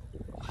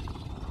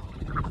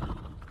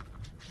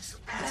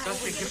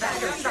 Dustin, get back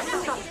here.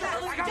 Stop.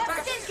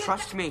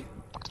 Trust me.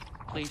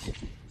 Please.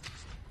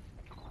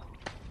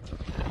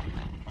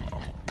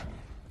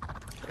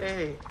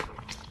 Hey.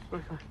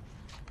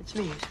 It's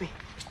me.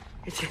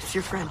 It's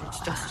your friend. It's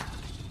Dustin.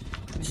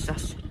 It's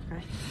Dustin,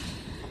 right?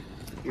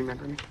 You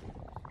remember me?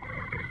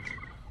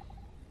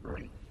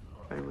 Right,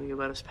 will you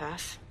let us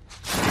pass?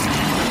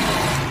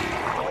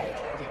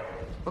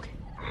 Okay.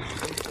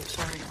 I'm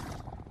sorry.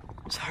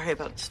 I'm sorry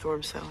about the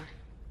storm cellar.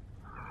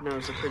 I know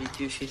it's a pretty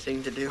douchey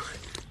thing to do.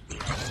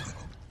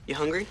 You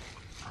hungry?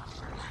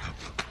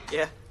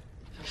 Yeah.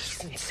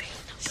 He's insane.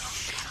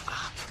 Shut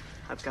up.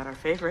 I've got our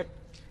favorite.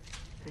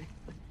 Okay.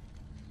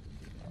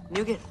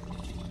 Nougat.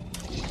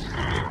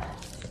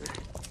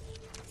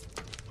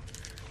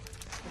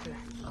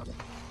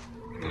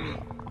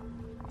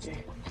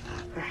 Okay.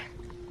 All right.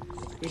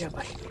 Eat up,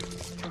 buddy.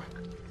 Come on.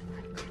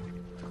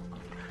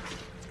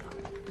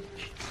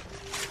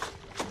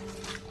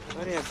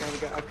 Buddy,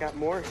 I've got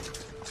more.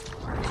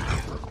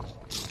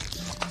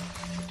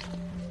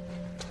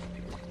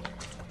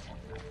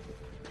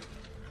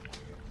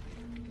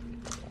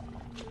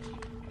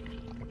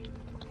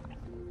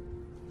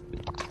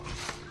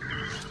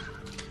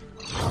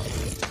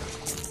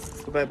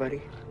 Goodbye,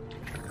 buddy.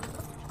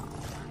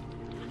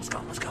 Let's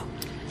go.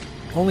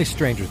 Only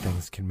Stranger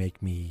Things can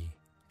make me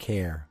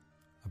care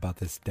about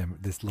this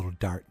little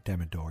dart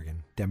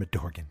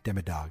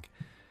demodog.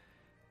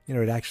 You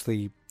know, it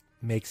actually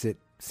makes it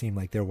seem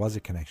like there was a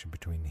connection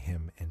between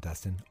him and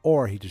Dustin,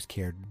 or he just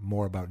cared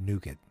more about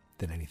Nougat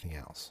than anything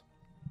else.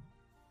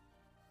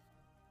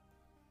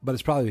 But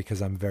it's probably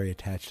because I'm very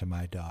attached to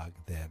my dog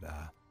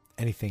that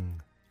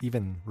anything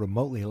even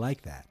remotely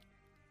like that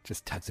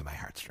just tugs at my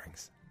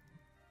heartstrings.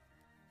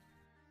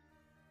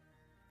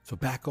 So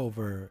back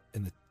over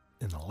in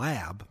the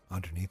lab,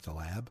 underneath the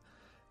lab,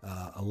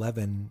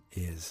 11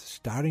 is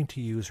starting to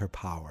use her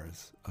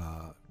powers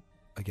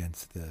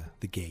against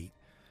the gate.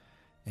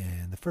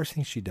 And the first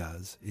thing she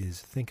does is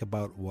think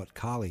about what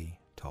Kali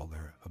told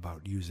her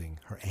about using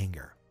her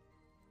anger.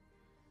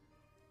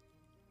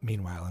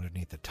 Meanwhile,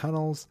 underneath the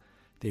tunnels,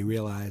 they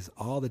realize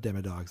all the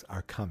demodogs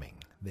are coming.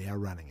 They are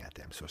running at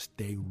them. So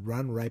they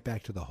run right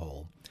back to the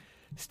hole.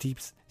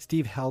 Steve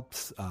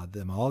helps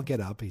them all get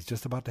up. He's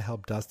just about to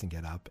help Dustin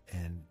get up,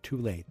 and too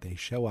late. They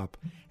show up,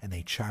 and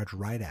they charge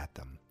right at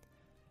them.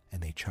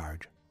 And they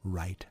charge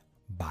right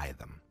by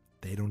them.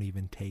 They don't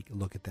even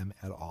look at them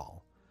at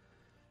all.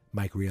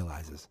 Mike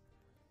realizes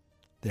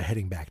they're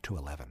heading back to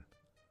 11.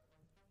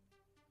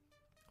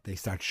 They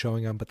start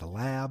showing up at the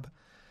lab,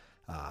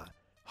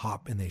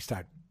 and they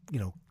start,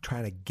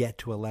 trying to get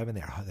to 11.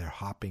 They're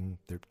hopping.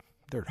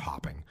 They're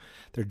hopping.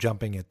 They're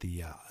jumping at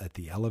the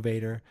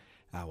elevator.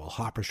 While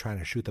Hopper's trying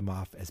to shoot them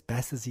off as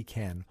best as he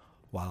can,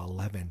 while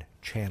 11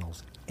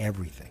 channels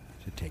everything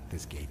to take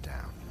this gate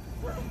down.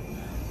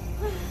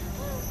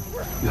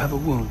 You have a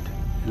wound,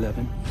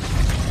 11.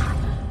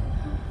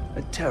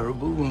 A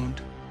terrible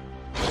wound.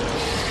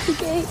 The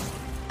gate.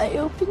 I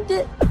opened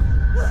it.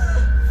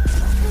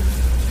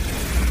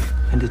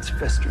 And it's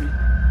festering.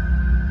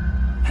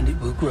 And it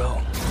will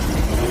grow.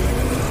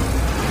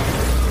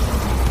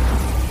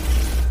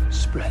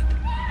 Spread.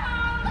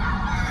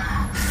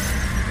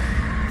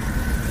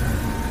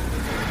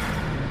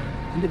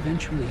 And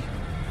eventually,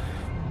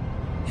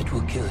 it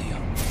will kill you.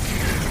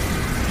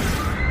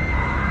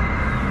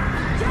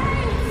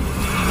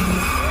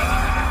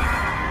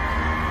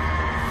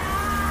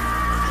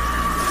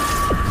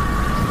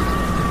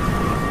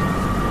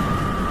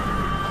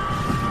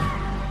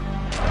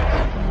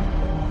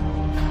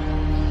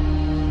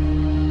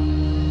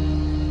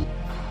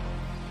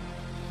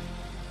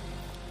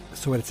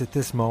 So it's at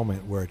this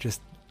moment where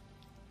just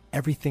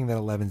everything that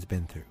 11's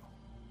been through,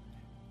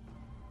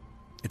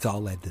 it's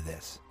all led to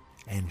this.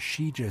 And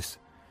she just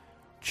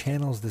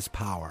channels this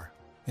power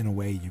in a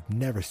way you've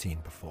never seen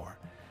before.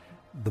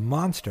 The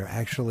monster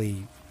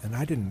actually, and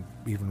I didn't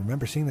even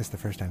remember seeing this the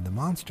first time, the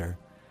monster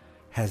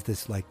has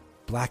this like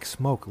black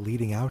smoke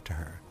leading out to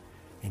her.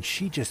 And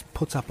she just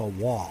puts up a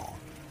wall.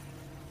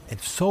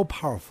 It's so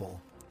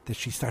powerful that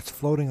she starts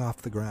floating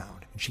off the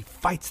ground. And she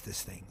fights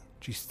this thing.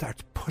 She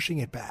starts pushing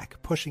it back.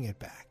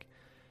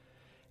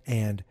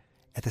 And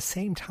at the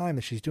same time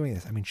that she's doing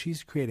this, I mean,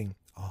 she's creating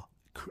an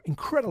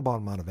incredible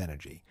amount of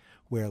energy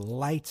where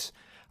lights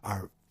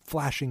are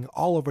flashing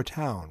all over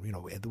town,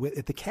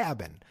 at the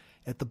cabin,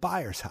 at the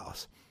buyer's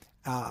house,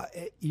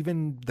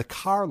 even the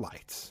car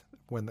lights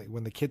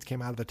when the kids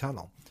came out of the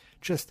tunnel.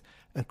 Just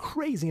a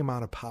crazy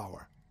amount of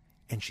power.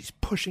 And she's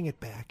pushing it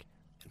back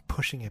and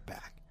pushing it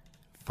back.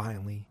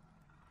 Finally,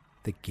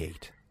 the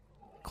gate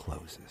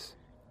closes.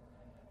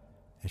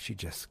 And she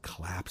just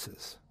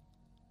collapses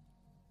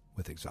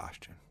with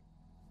exhaustion.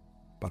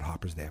 But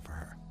Hopper's there for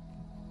her.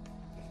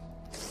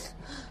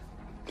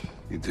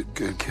 You did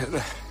good,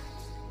 kid.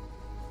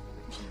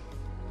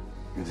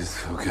 You did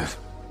so good.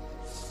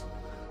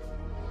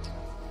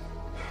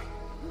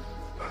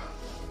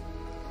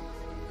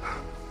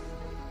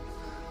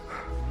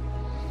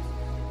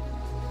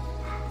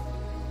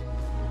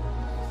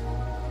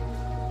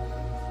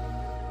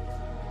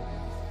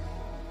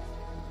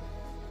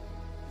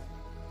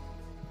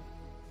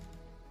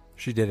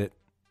 She did it.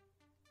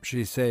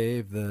 She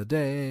saved the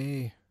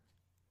day.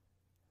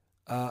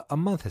 A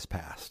month has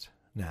passed.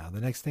 Now, the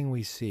next thing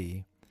we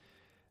see,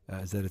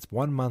 is that it's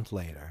 1 month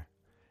later,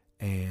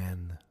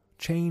 and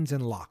chains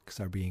and locks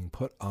are being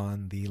put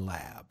on the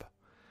lab.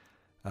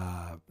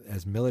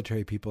 As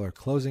military people are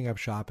closing up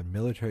shop and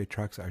military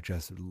trucks are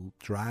just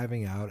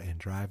driving out.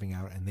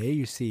 And there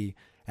you see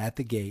at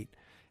the gate,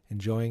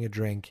 enjoying a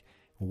drink,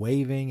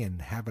 waving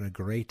and having a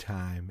great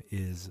time,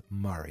 is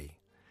Murray.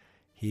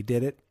 He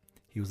did it.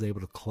 He was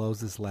able to close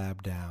this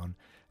lab down.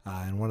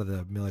 And one of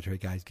the military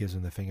guys gives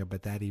him the finger,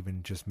 but that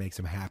even just makes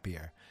him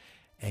happier.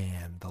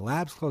 And the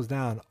lab's closed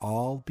down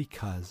all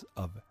because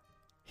of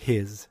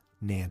his,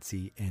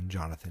 Nancy, and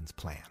Jonathan's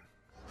plan.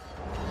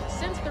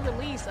 Since the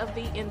release of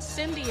the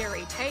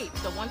incendiary tape,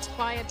 the once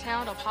quiet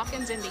town of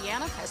Hawkins,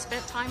 Indiana has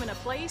spent time in a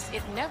place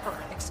it never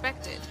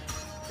expected: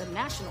 the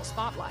national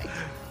spotlight.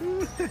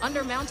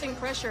 Under mounting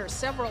pressure,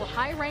 several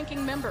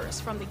high-ranking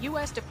members from the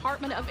U.S.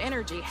 Department of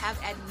Energy have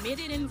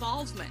admitted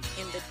involvement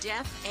in the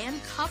death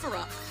and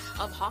cover-up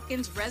of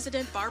Hawkins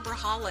resident Barbara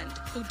Holland,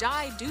 who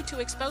died due to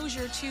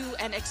exposure to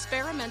an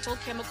experimental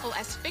chemical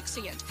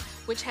asphyxiant,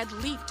 which had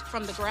leaked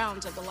from the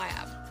grounds of the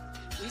lab.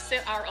 We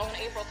sent our own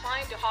April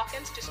Klein to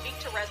Hawkins to speak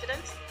to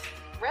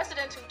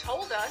residents who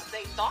told us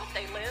they thought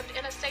they lived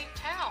in a safe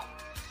town.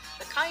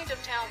 The kind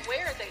of town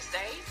where, they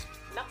say,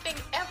 nothing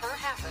ever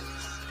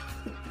happens.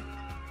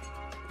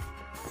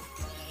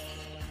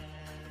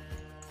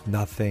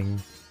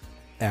 Nothing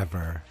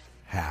ever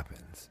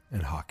happens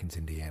in Hawkins,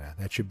 Indiana.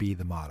 That should be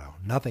the motto.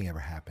 Nothing ever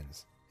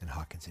happens in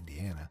Hawkins,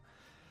 Indiana.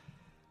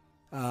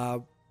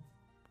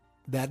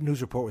 That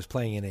news report was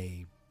playing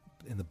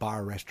in the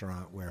bar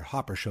restaurant where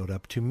Hopper showed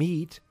up to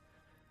meet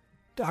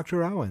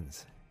Dr.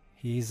 Owens.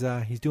 He's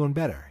doing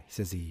better. He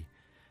says he,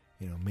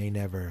 may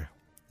never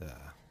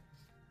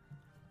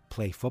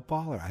play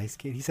football or ice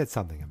skate. He said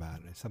something about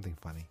it, something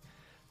funny.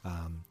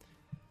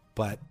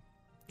 But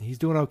he's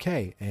doing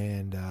okay.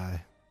 And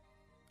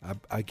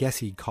I guess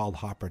he called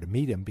Hopper to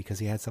meet him because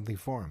he had something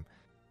for him.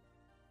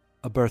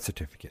 A birth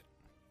certificate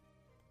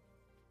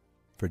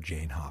for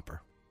Jane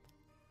Hopper.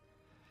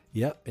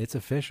 Yep, it's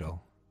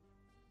official.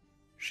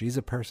 She's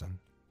a person.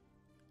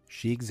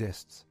 She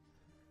exists.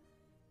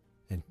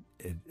 And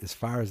as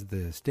far as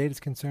the state is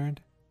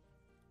concerned,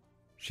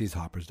 she's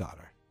Hopper's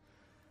daughter.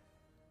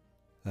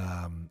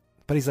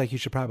 But he's like, you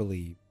should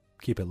probably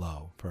keep it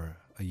low for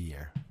a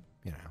year,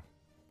 And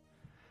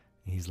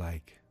he's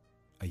like,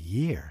 a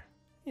year?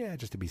 Yeah,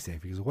 just to be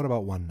safe. He goes, what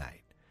about one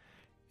night?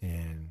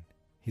 And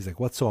he's like,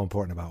 what's so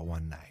important about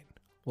one night?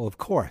 Well, of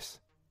course,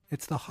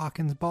 it's the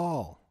Hawkins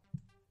Ball.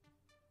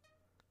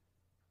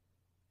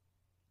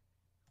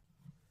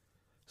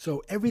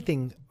 So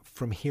everything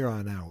from here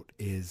on out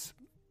is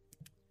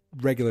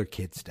regular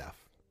kid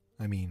stuff.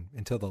 I mean,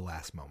 until the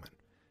last moment.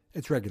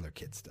 It's regular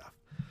kid stuff.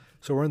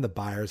 So we're in the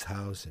Byers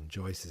house, and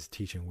Joyce is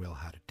teaching Will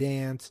how to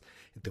dance.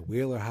 At the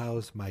Wheeler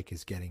house, Mike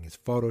is getting his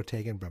photo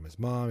taken from his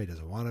mom. He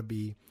doesn't want to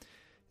be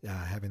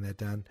having that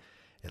done.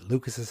 At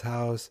Lucas's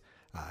house,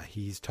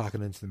 he's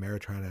talking into the mirror,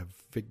 trying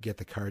to get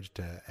the courage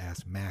to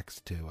ask Max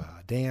to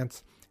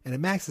dance. And at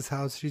Max's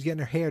house, she's getting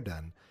her hair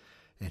done.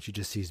 And she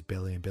just sees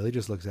Billy, and Billy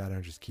just looks at her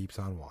and just keeps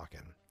on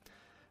walking.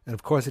 And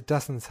of course, at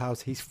Dustin's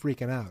house, he's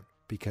freaking out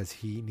because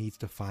he needs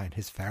to find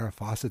his Farrah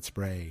Fawcett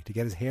spray to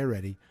get his hair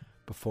ready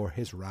before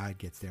his ride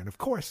gets there. And of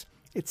course,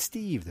 it's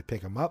Steve to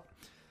pick him up.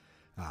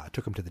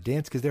 Took him to the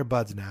dance because they're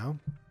buds now.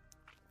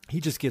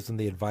 He just gives him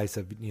the advice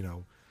of,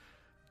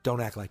 don't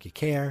act like you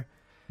care.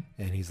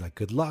 And he's like,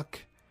 good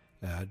luck.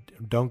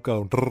 Don't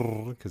go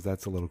because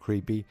that's a little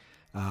creepy.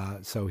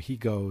 So he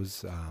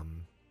goes...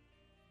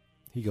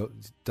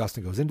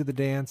 Dustin goes into the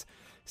dance.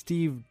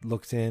 Steve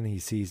looks in. He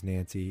sees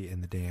Nancy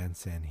in the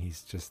dance, and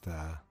he's just,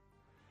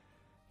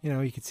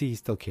 you can see he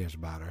still cares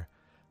about her.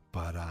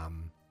 But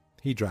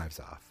he drives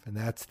off, and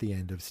that's the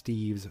end of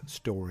Steve's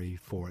story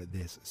for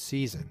this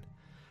season.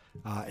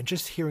 And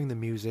just hearing the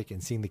music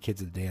and seeing the kids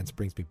at the dance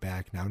brings me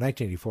back. Now, in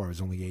 1984, I was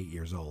only 8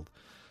 years old,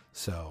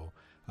 so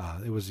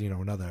it was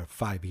another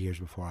 5 years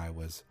before I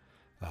was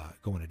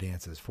going to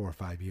dances, 4 or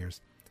 5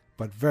 years,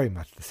 but very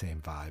much the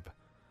same vibe.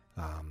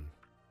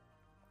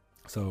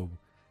 So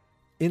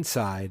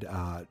inside,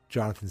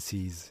 Jonathan's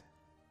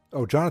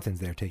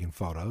there taking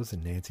photos,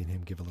 and Nancy and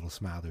him give a little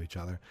smile to each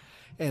other.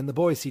 And the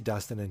boys see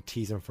Dustin and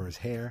tease him for his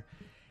hair.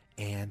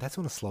 And that's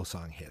when a slow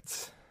song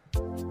hits.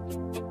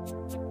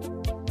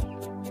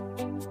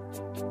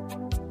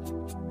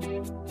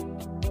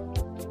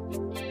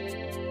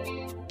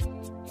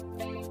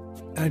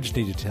 I just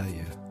need to tell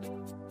you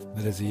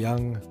that as a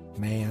young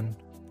man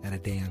at a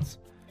dance,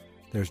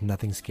 there's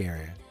nothing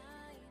scarier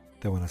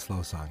than when a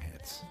slow song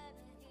hits.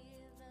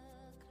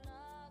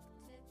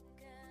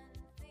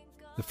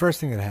 The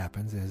first thing that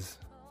happens is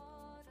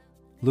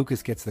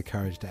Lucas gets the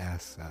courage to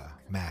ask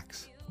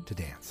Max to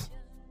dance.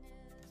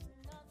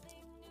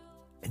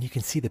 And you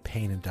can see the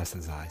pain in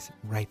Dustin's eyes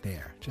right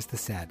there. Just the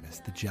sadness,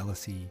 the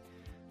jealousy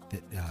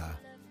that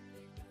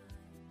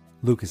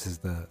Lucas is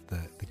the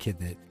kid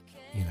that,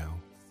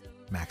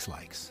 Max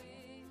likes.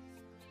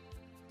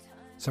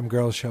 Some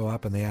girls show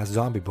up and they ask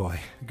Zombie Boy.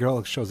 A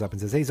girl shows up and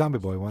says, hey, Zombie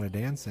Boy, want to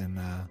dance? And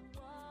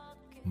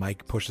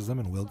Mike pushes them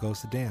and Will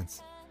goes to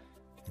dance.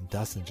 And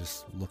Dustin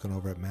just looking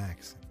over at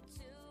Max.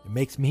 It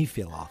makes me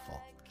feel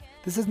awful.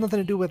 This has nothing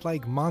to do with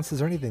like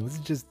monsters or anything. This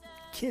is just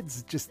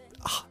kids just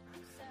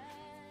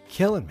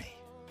killing me.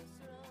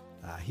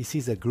 He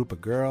sees a group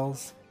of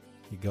girls.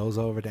 He goes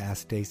over to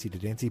ask Stacy to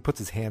dance. He puts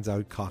his hands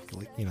out,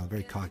 cocky,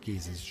 very cocky. He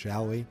says,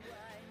 "Shall we?"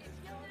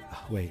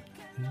 Wait.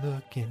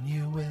 Look and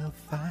you will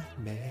find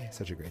me.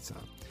 Such a great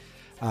song.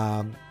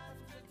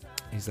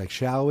 He's like,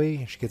 "Shall we?"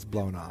 And she gets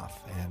blown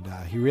off. And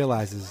he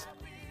realizes,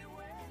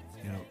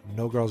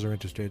 no girls are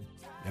interested.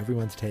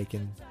 Everyone's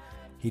taken.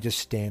 He's just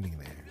standing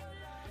there.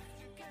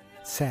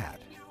 Sad.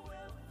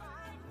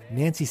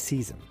 Nancy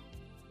sees him.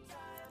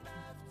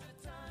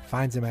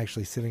 Finds him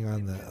actually sitting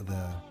on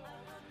the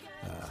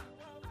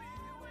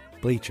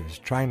bleachers,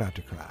 trying not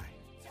to cry.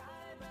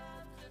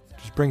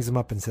 Just brings him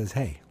up and says,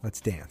 "Hey,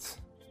 let's dance."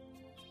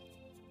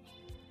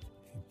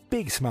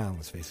 Big smile on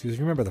his face. Because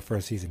remember the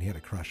first season, he had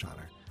a crush on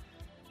her.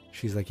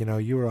 She's like,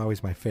 "You were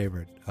always my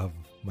favorite of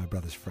my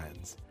brother's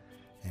friends."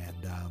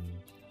 And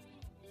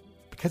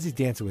because he's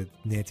dancing with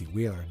Nancy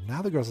Wheeler,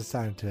 now the girls are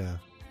starting to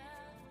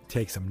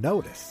take some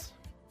notice.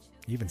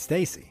 Even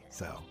Stacy.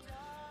 So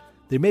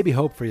there may be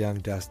hope for young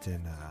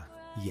Dustin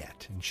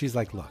yet. And she's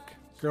like, "Look,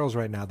 girls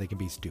right now, they can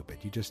be stupid.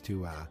 You just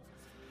to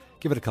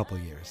give it a couple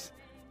of years,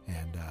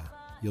 and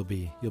you'll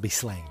be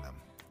slaying them."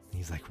 And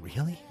he's like,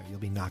 "Really? Or you'll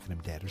be knocking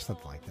them dead," or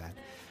something like that.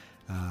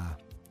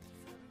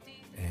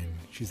 And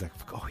she's like,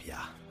 "Oh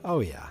yeah,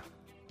 oh yeah."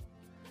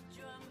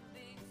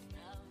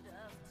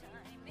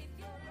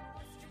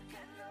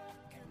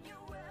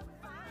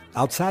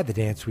 Outside the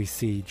dance, we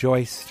see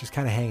Joyce just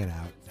kind of hanging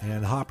out,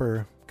 and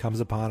Hopper comes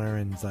upon her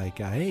and is like,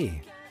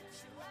 "Hey,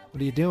 what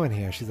are you doing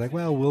here?" She's like,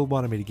 "Well, Will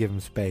wanted me to give him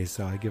space,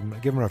 so I give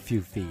him a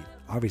few feet."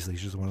 Obviously,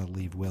 she doesn't want to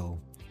leave Will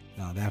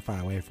that far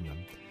away from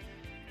him.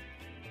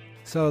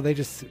 So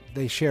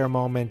they share a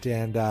moment,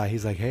 and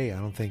he's like, "Hey, I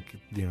don't think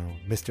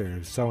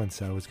Mr. So and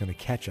So is going to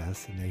catch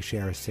us," and they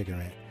share a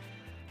cigarette.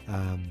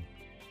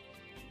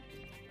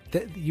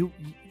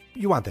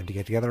 You want them to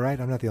get together, right?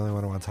 I'm not the only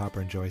one who wants Hopper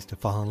and Joyce to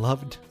fall in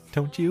love,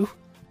 don't you?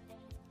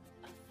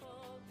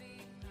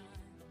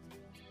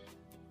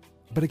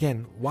 But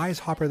again, why is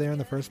Hopper there in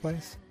the first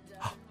place?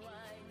 Oh,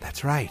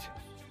 that's right.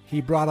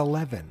 He brought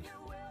 11.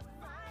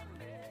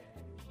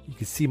 You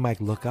can see Mike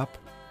look up.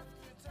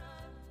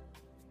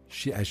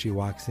 As she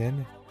walks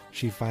in,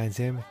 she finds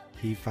him.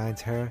 He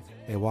finds her.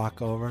 They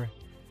walk over.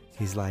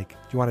 He's like,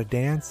 "Do you want to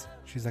dance?"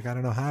 She's like, "I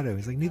don't know how to."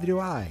 He's like, "Neither do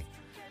I."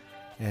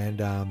 And,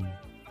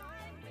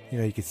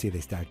 you can see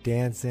they start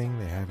dancing.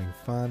 They're having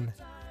fun.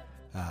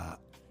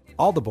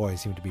 All the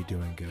boys seem to be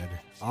doing good.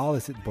 All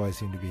the boys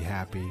seem to be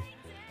happy.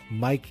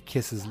 Max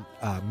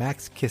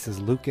kisses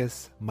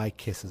Lucas. Mike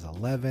kisses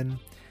 11.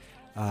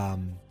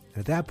 And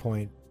at that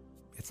point,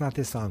 it's not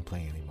this song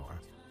playing anymore.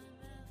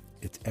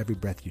 It's Every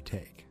Breath You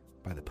Take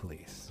by The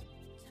Police.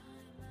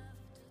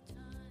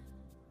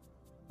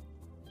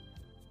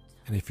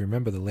 And if you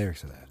remember the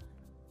lyrics of that,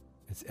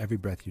 it's every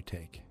breath you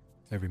take,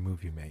 every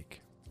move you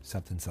make,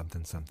 something,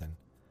 something, something,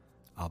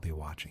 I'll be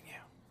watching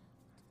you.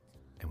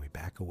 And we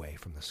back away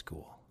from the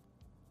school.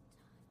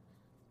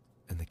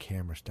 And the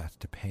camera starts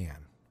to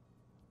pan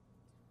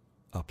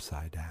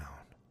upside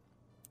down.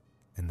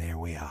 And there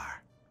we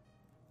are,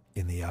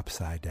 in the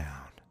upside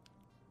down,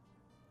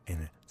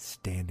 and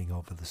standing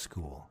over the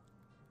school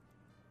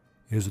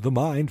is the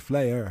Mind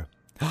Flayer.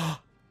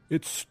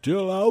 It's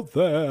still out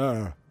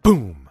there.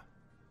 Boom.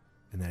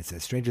 And then it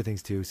says Stranger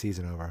Things 2,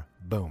 season over.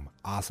 Boom.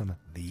 Awesome.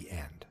 The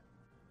end.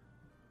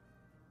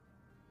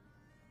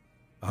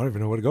 I don't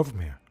even know where to go from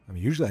here. I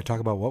mean, usually I talk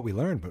about what we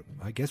learned, but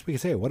I guess we can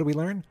say, what did we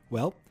learn?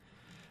 Well,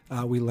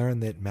 we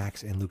learned that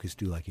Max and Lucas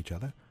do like each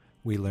other.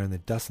 We learned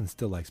that Dustin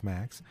still likes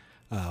Max.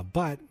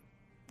 But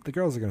the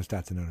girls are going to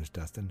start to notice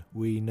Dustin.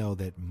 We know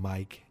that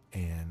Mike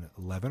and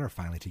 11 are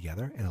finally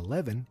together, and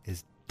 11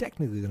 is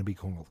technically going to be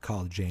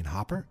called Jane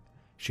Hopper.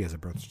 She has a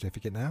birth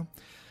certificate now.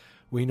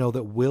 We know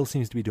that Will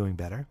seems to be doing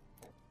better.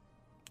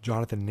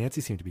 Jonathan and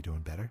Nancy seem to be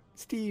doing better.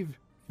 Steve,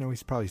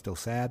 he's probably still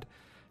sad.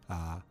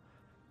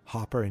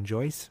 Hopper and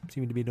Joyce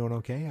seem to be doing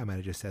okay. I might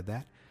have just said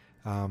that.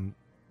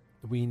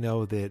 We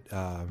know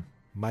that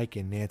Mike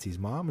and Nancy's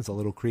mom is a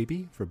little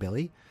creepy for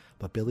Billy,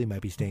 but Billy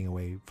might be staying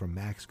away from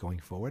Max going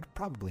forward.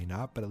 Probably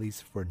not, but at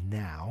least for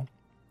now,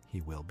 he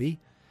will be.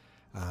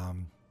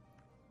 And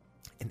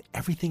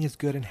everything is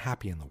good and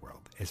happy in the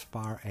world as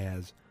far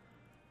as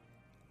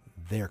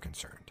they're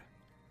concerned.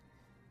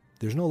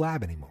 There's no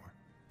lab anymore.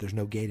 There's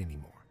no gate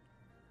anymore.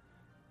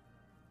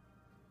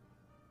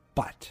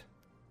 But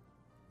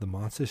the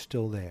monster's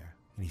still there,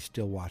 and he's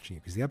still watching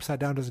you, because the Upside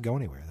Down doesn't go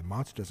anywhere. The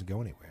monster doesn't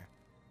go anywhere.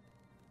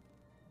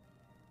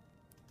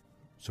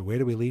 So where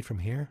do we lead from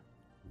here?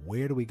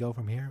 Where do we go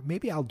from here?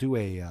 Maybe I'll do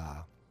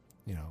a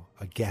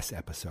guess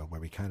episode where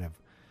we kind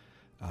of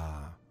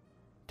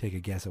take a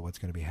guess at what's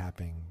going to be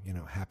happening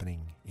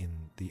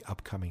in the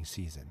upcoming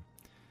season.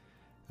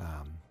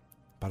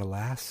 But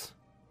alas,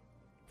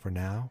 for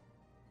now,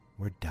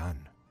 we're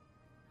done.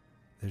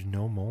 There's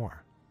no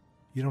more.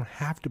 You don't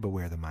have to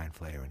beware the Mind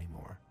Flayer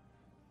anymore.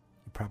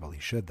 You probably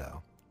should,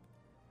 though,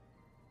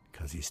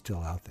 because he's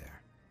still out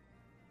there.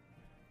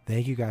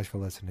 Thank you guys for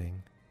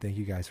listening. Thank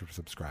you guys for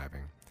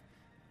subscribing.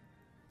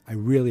 I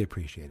really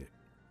appreciate it.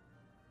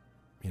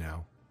 You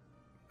know,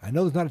 I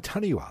know there's not a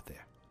ton of you out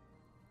there.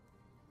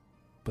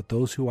 But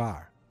those who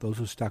are, those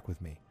who stuck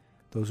with me,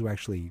 those who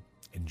actually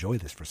enjoy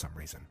this for some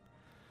reason,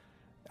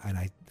 and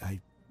I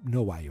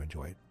know why you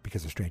enjoy it,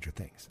 because of Stranger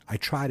Things. I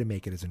try to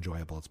make it as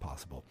enjoyable as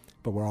possible,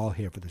 but we're all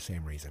here for the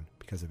same reason,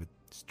 because of it.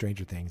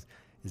 Stranger Things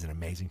is an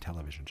amazing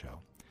television show.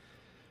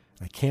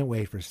 And I can't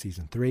wait for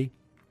season 3.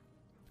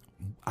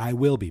 I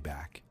will be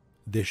back.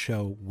 This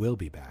show will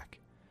be back.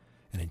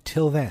 And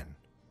until then,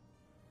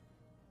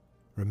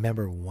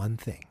 remember one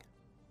thing.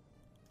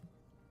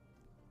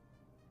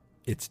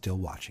 It's still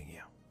watching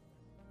you.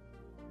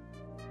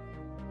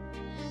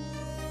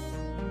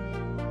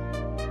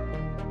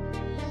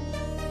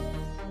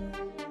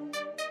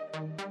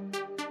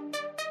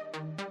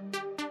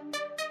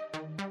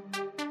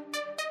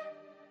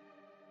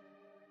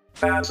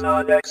 Fans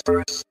not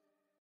experts.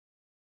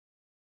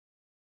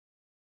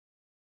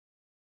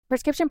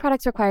 Prescription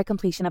products require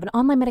completion of an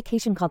online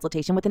medication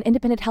consultation with an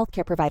independent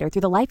healthcare provider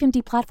through the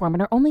LifeMD platform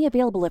and are only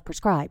available if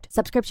prescribed.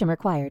 Subscription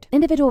required.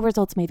 Individual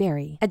results may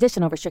vary.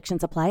 Additional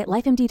restrictions apply at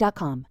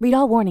lifemd.com. Read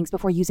all warnings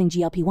before using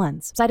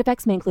GLP-1s. Side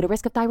effects may include a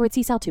risk of thyroid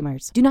C-cell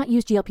tumors. Do not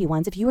use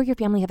GLP-1s if you or your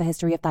family have a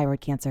history of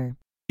thyroid cancer.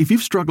 If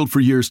you've struggled for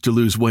years to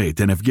lose weight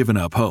and have given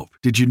up hope,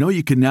 did you know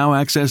you can now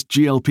access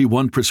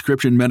GLP-1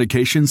 prescription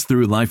medications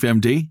through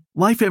LifeMD?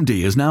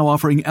 LifeMD is now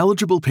offering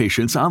eligible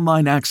patients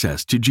online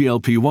access to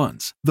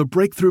GLP-1s, the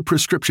breakthrough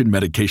prescription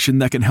medication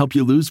that can help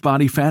you lose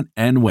body fat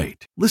and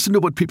weight. Listen to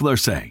what people are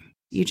saying.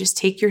 You just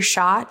take your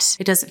shot.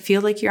 It doesn't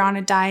feel like you're on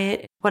a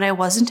diet. What I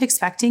wasn't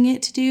expecting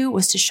it to do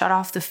was to shut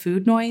off the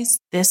food noise.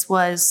 This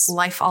was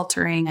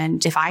life-altering,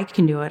 and if I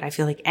can do it, I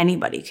feel like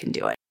anybody can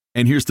do it.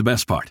 And here's the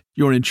best part.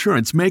 Your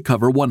insurance may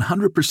cover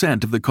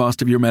 100% of the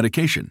cost of your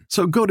medication.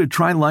 So go to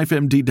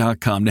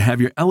TryLifeMD.com to have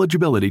your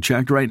eligibility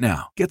checked right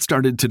now. Get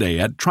started today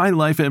at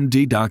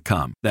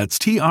TryLifeMD.com. That's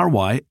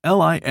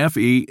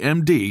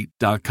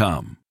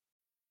TryLifeMD.com.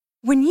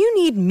 When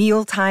you need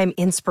mealtime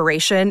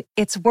inspiration,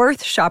 it's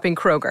worth shopping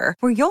Kroger,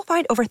 where you'll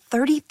find over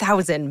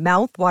 30,000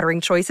 mouth-watering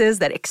choices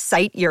that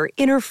excite your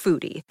inner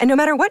foodie. And no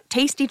matter what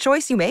tasty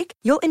choice you make,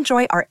 you'll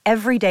enjoy our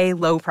everyday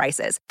low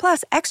prices,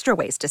 plus extra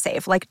ways to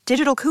save, like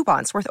digital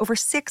coupons worth over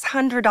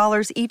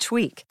 $600 each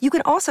week. You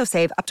can also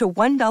save up to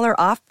 $1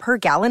 off per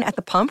gallon at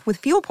the pump with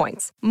fuel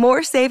points.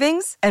 More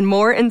savings and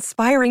more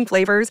inspiring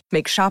flavors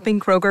make shopping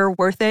Kroger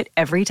worth it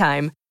every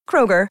time.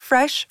 Kroger,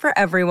 fresh for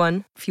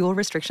everyone. Fuel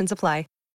restrictions apply.